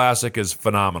Clay Classic is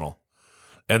phenomenal.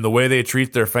 And the way they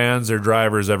treat their fans, their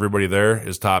drivers, everybody there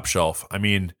is top shelf. I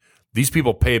mean, these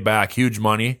people pay back huge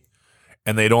money,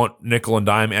 and they don't nickel and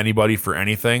dime anybody for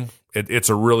anything. It's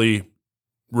a really,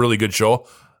 really good show.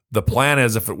 The plan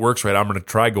is, if it works right, I'm going to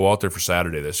try go out there for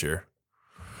Saturday this year.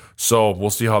 So we'll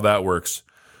see how that works.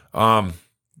 The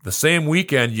same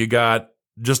weekend, you got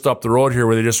just up the road here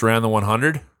where they just ran the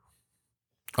 100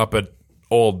 up at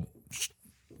old,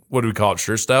 what do we call it,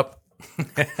 Sure Step?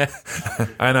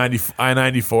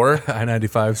 I-94.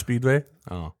 I-95 Speedway.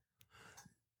 Oh,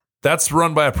 that's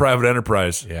run by a private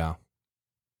enterprise. Yeah.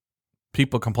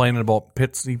 People complaining about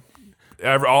pits.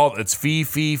 It's fee.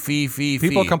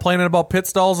 People complaining about pit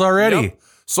stalls already. Yep.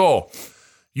 So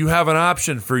you have an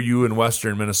option for you in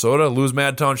Western Minnesota. Lose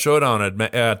Madtown Showdown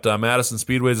at Madison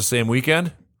Speedway the same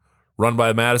weekend. Run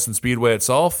by Madison Speedway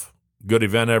itself. Good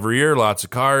event every year. Lots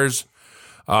of cars.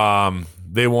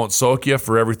 They won't soak you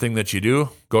for everything that you do.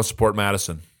 Go support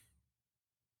Madison.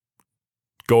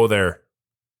 Go there.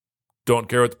 Don't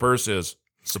care what the purse is.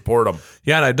 Support them.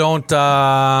 Yeah, and I don't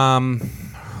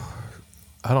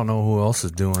know who else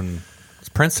is doing. Is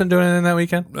Princeton doing anything that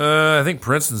weekend? I think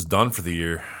Princeton's done for the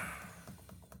year.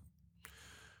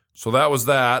 So that was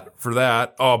that for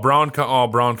that. Brown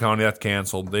County, that's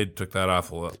canceled. They took that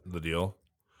off the deal.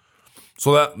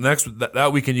 So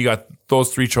that weekend you got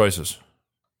those three choices.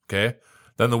 Okay.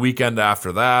 Then the weekend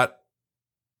after that,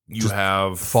 you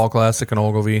have Fall Classic in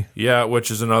Ogilvie. Yeah, which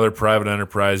is another private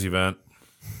enterprise event.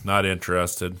 Not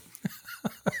interested.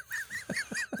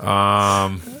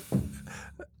 I'm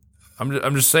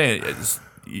just saying.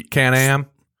 Can-Am. Is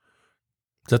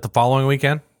that the following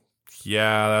weekend?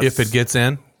 Yeah. If it gets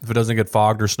in, if it doesn't get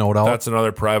fogged or snowed out. That's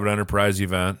another private enterprise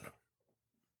event.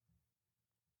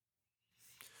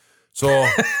 So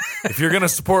if you're going to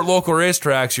support local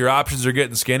racetracks, your options are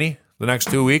getting skinny the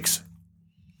next 2 weeks.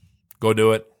 Go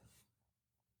do it.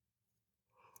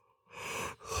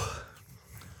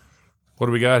 What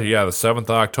do we got? Yeah, the 7th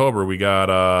of October. We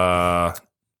got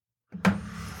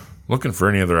looking for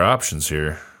any other options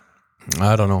here.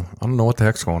 I don't know. I don't know what the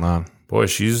heck's going on. Boy,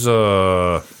 she's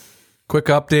quick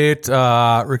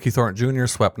update. Ricky Thornton Jr.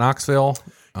 swept Knoxville.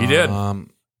 He did.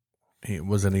 He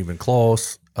wasn't even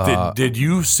close. Did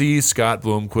you see Scott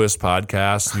Bloomquist's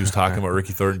podcast? He was talking about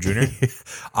Ricky Thornton Jr.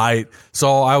 I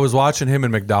was watching him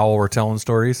and McDowell were telling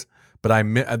stories, but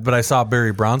I saw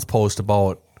Barry Brown's post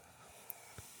about.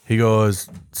 He goes,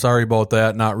 sorry about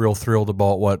that. Not real thrilled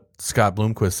about what Scott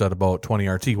Bloomquist said about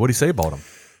 20RT. What did he say about him?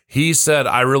 He said,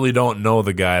 I really don't know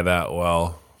the guy that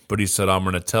well, but he said, I'm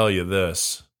going to tell you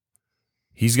this.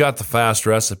 He's got the fast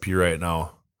recipe right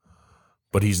now,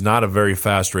 but he's not a very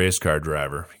fast race car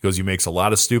driver. He goes, he makes a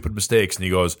lot of stupid mistakes, and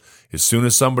he goes, as soon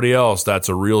as somebody else that's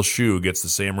a real shoe gets the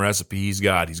same recipe he's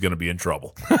got, he's going to be in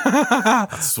trouble.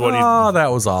 That's what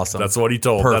that was awesome. That's what he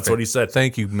told. Perfect. That's what he said.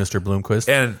 Thank you, Mr. Bloomquist.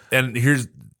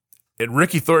 And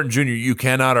Ricky Thornton Jr., you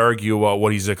cannot argue about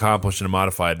what he's accomplished in a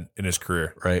modified in his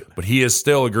career. Right. But he is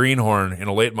still a greenhorn in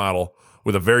a late model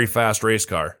with a very fast race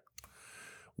car.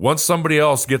 Once somebody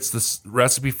else gets this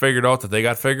recipe figured out that they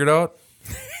got figured out,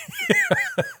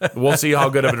 we'll see how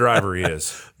good of a driver he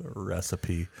is.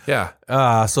 Recipe. Yeah.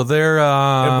 So they're...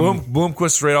 and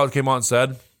Bloomquist straight out came out and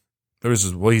said,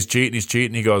 he's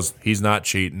cheating. He goes, he's not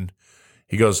cheating.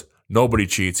 He goes, nobody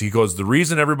cheats. He goes, the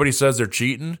reason everybody says they're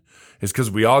cheating is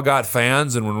because we all got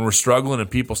fans, and when we're struggling and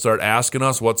people start asking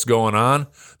us what's going on,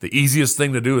 the easiest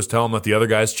thing to do is tell them that the other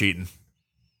guy's cheating.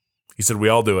 He said, we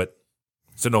all do it.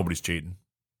 He said, nobody's cheating.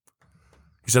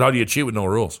 He said, how do you cheat with no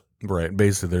rules? Right.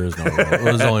 Basically, there is no rule.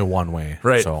 There's only one way.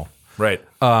 Right. So, right.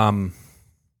 And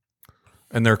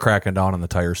they're cracking down on the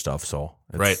tire stuff, so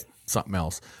it's right. something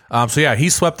else. So, yeah,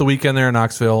 he swept the weekend there in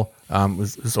Knoxville. It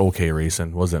was okay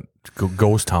racing. Wasn't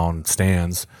ghost town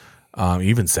stands.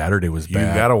 Even Saturday was bad.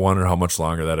 You got to wonder how much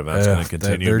longer that event's going to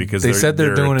continue. Because they said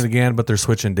they're doing it again, but they're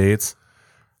switching dates.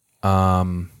 There's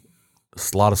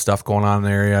a lot of stuff going on in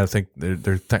the area. I think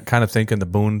they're kind of thinking the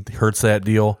Boone hurts that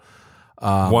deal.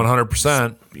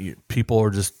 100%. People are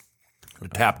just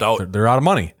tapped out. They're out of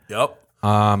money. Yep.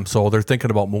 So they're thinking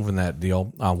about moving that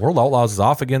deal. World Outlaws is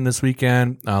off again this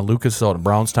weekend. Lucas out in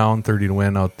Brownstown, 30 to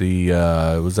win out the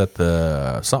was that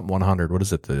the something 100. What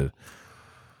is it? The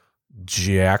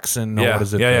Jackson? No, yeah. what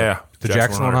is it? Yeah. The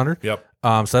Jackson 100. Yep.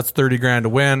 So that's $30,000 to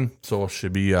win. So it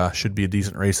should be a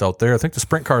decent race out there. I think the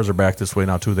sprint cars are back this way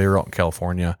now too. They were out in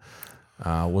California.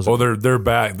 They're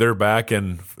back. They're back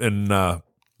in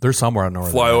they're somewhere in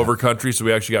north flyover country. So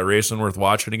we actually got racing worth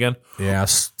watching again. Yeah,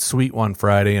 Sweet won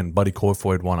Friday and Buddy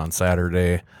Kofoid won on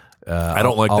Saturday. I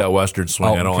don't like that Western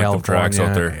swing. I don't like them tracks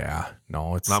out there. Yeah,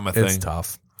 no, it's not my thing. It's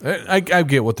tough. I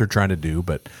get what they're trying to do,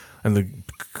 but a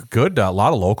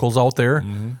lot of locals out there.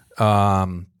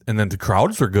 Mm-hmm. And then the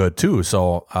crowds were good too.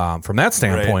 So from that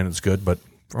standpoint, right. It's good. But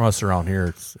for us around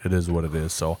here, it is what it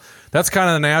is. So that's kind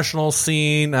of the national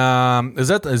scene.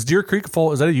 Is Deer Creek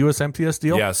full? Is that a USMTS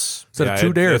deal? Yes. Is that a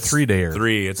 2-day or 3-day?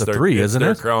 Three. It's a 3, isn't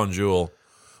their it? Crown jewel.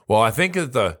 Well, I think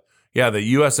that the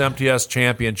USMTS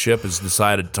championship is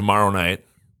decided tomorrow night,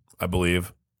 I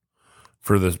believe,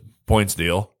 for the points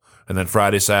deal, and then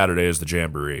Friday, Saturday is the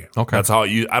jamboree. Okay, that's how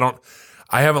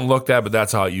I haven't looked at, but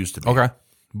that's how it used to be. Okay,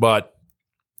 but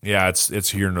yeah, it's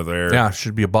here and there. Yeah,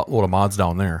 should be a buttload of mods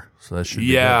down there, so that should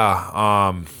be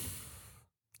good.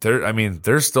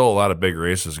 There's still a lot of big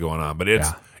races going on, but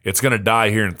it's going to die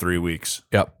here in 3 weeks.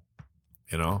 Yep.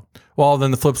 You know. Well,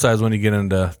 then the flip side is when you get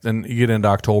into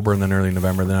October and then early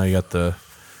November. Then you got the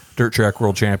Dirt Track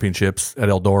World Championships at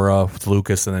Eldora with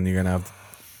Lucas, and then you're gonna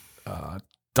have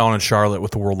down in Charlotte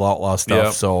with the World Outlaw stuff.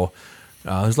 Yep. So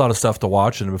there's a lot of stuff to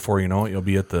watch, and before you know it, you'll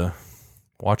be at the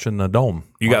watching the dome.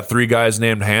 You got 3 guys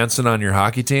named Hansen on your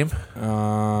hockey team?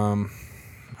 I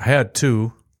had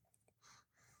 2.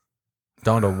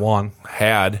 Down to 1.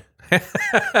 Had.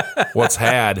 What's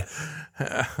had?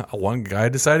 One guy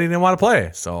decided he didn't want to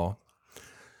play. So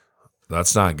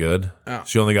That's not good. Oh.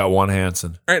 She only got 1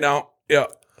 Hansen. right now, yeah.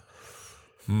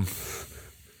 We're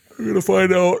going to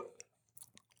find out.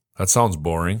 That sounds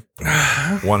boring.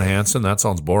 1 Hansen? That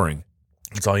sounds boring.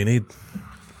 That's all you need.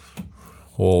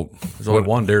 Well, There's only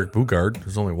one Derek Bugard.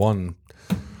 There's only one.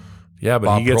 yeah, but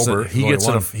Bob he gets Probert. he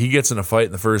gets in a fight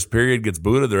in the first period, gets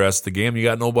booted the rest of the game. You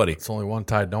got nobody. It's only one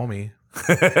Ty Domi.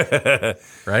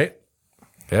 Right?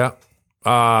 Yeah.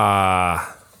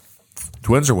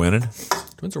 Twins are winning.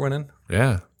 Twins are winning.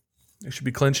 Yeah. They should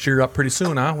be clinched here up pretty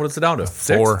soon, huh? What is it down to?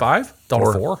 6, 4. 5? Down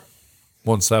to 4?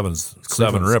 7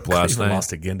 rip last night.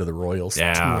 Lost again to the Royals.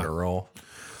 Yeah. 2 in a row.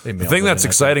 The thing that's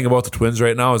exciting about the Twins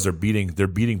right now is they're beating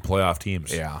playoff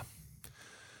teams. Yeah.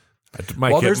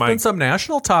 There's been some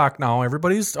national talk now.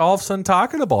 Everybody's all of a sudden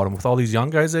talking about them with all these young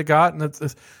guys they got. And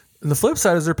the flip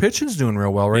side is their pitching's doing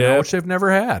real well right now, which they've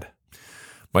never had.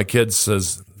 My kid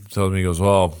tells me, he goes,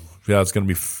 well, yeah, it's going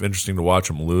to be interesting to watch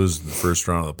them lose in the first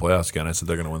round of the playoffs again. I said,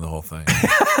 they're going to win the whole thing.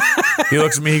 He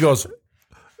looks at me, he goes,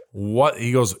 what?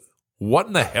 He goes, what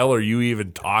in the hell are you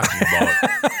even talking about?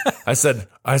 I said,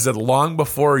 long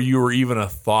before you were even a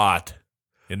thought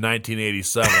in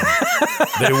 1987,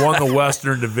 they won the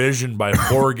Western Division by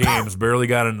 4 games, barely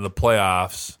got into the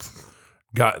playoffs.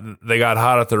 They got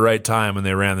hot at the right time and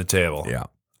they ran the table. Yeah.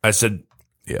 I said,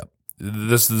 Yeah.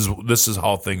 this is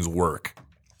how things work.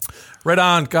 Right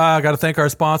on. Got to thank our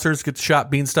sponsors. Get to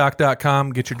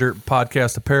shopbeanstalk.com. Get your Dirt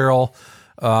Podcast apparel.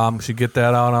 Should get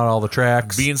that out on all the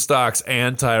tracks. Beanstalk's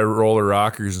anti-roller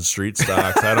rockers and street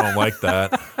stocks. I don't like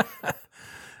that.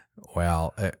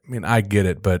 Well, I mean, I get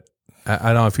it, but I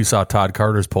don't know if you saw Todd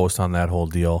Carter's post on that whole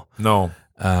deal. No.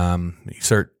 You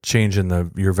start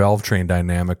changing your valve train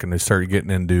dynamic, and they start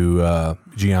getting into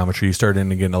geometry. You start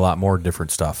into getting a lot more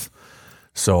different stuff.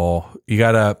 So you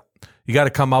gotta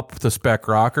come up with a spec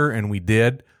rocker, and we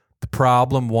did. The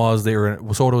problem was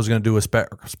WISSOTA was going to do a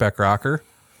spec rocker.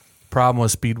 Problem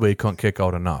was Speedway couldn't kick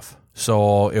out enough.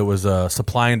 So it was a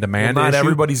supply and demand issue. Not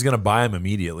everybody's going to buy them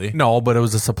immediately. No, but it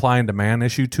was a supply and demand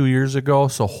issue 2 years ago.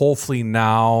 So hopefully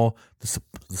now the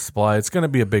supply, it's going to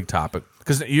be a big topic.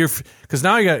 Because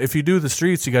now if you do the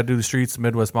streets, you got to do the streets, the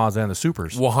Midwest Mods, and the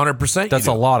Supers. Well, 100%. That's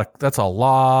a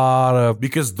lot of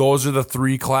because those are the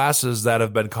 3 classes that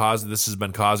have been causing. This has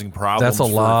been causing problems. That's a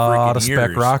lot of years.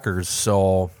 spec rockers.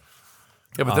 So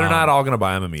yeah, but they're not all going to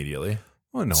buy them immediately.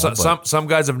 well, no, Some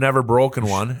guys have never broken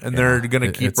one, and they're going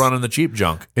to keep running the cheap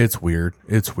junk. It's weird.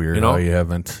 It's weird You know? how you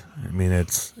haven't. I mean,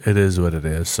 it is what it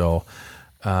is. So,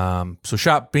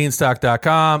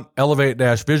 shopbeanstalk.com,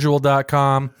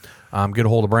 elevate-visual.com. Get a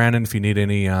hold of Brandon if you need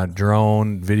any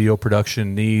drone video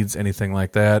production needs, anything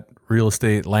like that. Real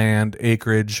estate, land,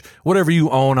 acreage, whatever you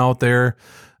own out there.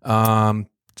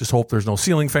 Just hope there's no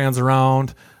ceiling fans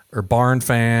around or barn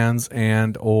fans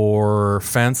and or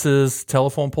fences,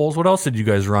 telephone poles. What else did you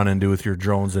guys run into with your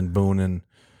drones in Boone? And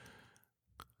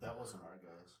That wasn't our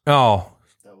guys. oh,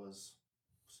 That was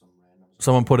some random.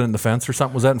 someone put it in the fence or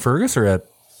something. Was that in Fergus or at?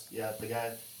 Yeah, the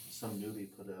guy, some newbie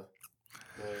put the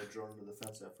drone to the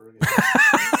fence at Fergus.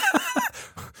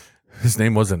 His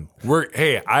name wasn't.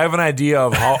 I have an idea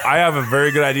of how. I have a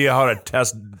very good idea how to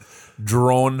test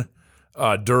drone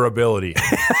durability.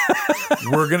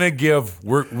 We're gonna give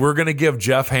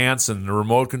Jeff Hansen the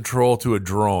remote control to a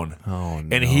drone. Oh,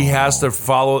 no. And he has to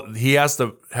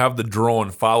have the drone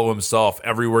follow himself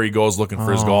everywhere he goes looking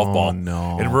for his golf ball.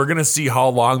 No. And we're gonna see how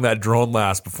long that drone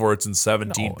lasts before it's in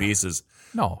 17 pieces.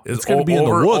 No, it's going to be in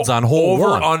the woods on hole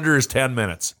one. Under is 10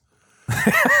 minutes.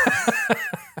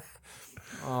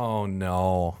 Oh,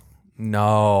 no.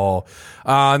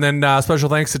 And then special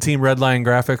thanks to Team Redline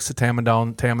Graphics at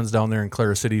Tammons down there in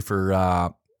Clara City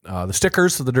for the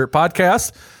stickers of the Dirt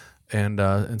Podcast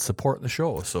and supporting the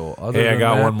show. So I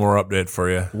got one more update for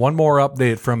you. One more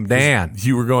update from Dan.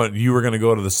 You were going to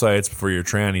go to the sites for your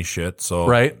tranny shit. So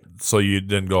Right. So you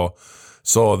didn't go.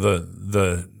 So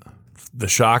the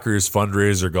Shockers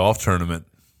fundraiser golf tournament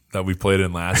that we played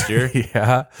in last year.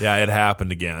 Yeah. Yeah, it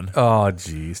happened again. Oh,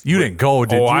 jeez. You didn't go,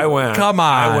 did you? I went. Come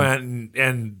on. I went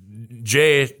and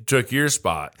Jay took your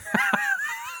spot.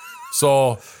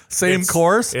 So Same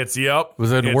course? It's yep.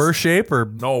 Was it in worse shape or?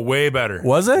 No, way better.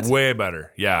 Was it? Way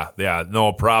better. Yeah.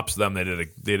 No, props to them. They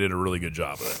did a really good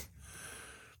job of it.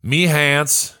 Me,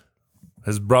 Hans,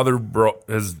 his brother Bo,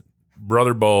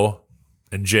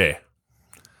 and Jay.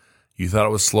 You thought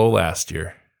it was slow last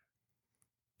year.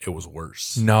 It was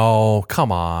worse. No,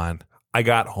 come on. I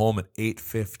got home at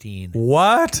 8:15.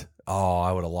 What? Oh,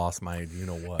 I would have lost my, you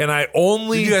know what. And I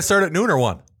only... Did you guys start at noon or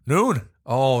 1? Noon.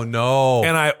 Oh, no.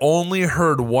 And I only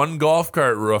heard one golf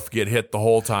cart roof get hit the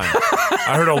whole time.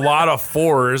 I heard a lot of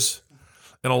 4s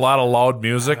and a lot of loud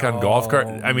music on golf cart.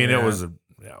 I mean, it was...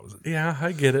 Yeah,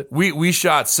 I get it. We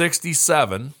shot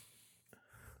 67,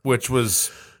 which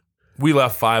was... We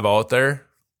left 5 out there.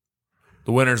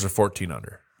 The winners are 14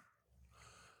 under.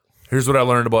 Here's what I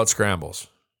learned about scrambles.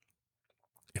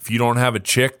 If you don't have a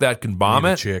chick that can bomb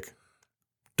it,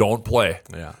 don't play.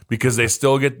 Yeah. Because they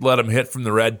still let them hit from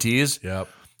the red tees. Yep.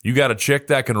 You got a chick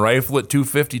that can rifle at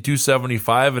 250,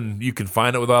 275, and you can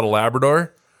find it without a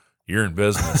Labrador, you're in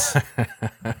business.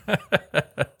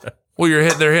 Well,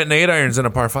 they're hitting 8 irons in a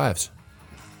par 5s.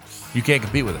 You can't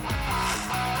compete with it.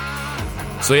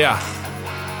 So, yeah.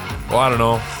 Well, I don't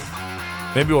know.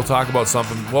 Maybe we'll talk about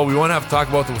something. Well, we won't have to talk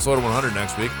about the WISSOTA 100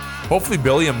 next week. Hopefully,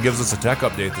 Billiam gives us a tech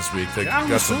update this week. I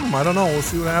assume. I don't know. We'll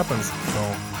see what happens.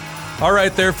 So, all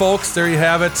right, there, folks. There you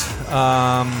have it.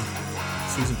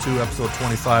 Season 2, episode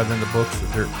 25 in the books, the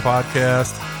Dirt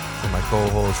Podcast. For my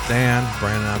co-host Dan,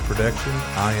 Brandon on production,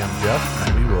 I am Jeff,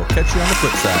 and we will catch you on the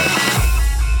flip side.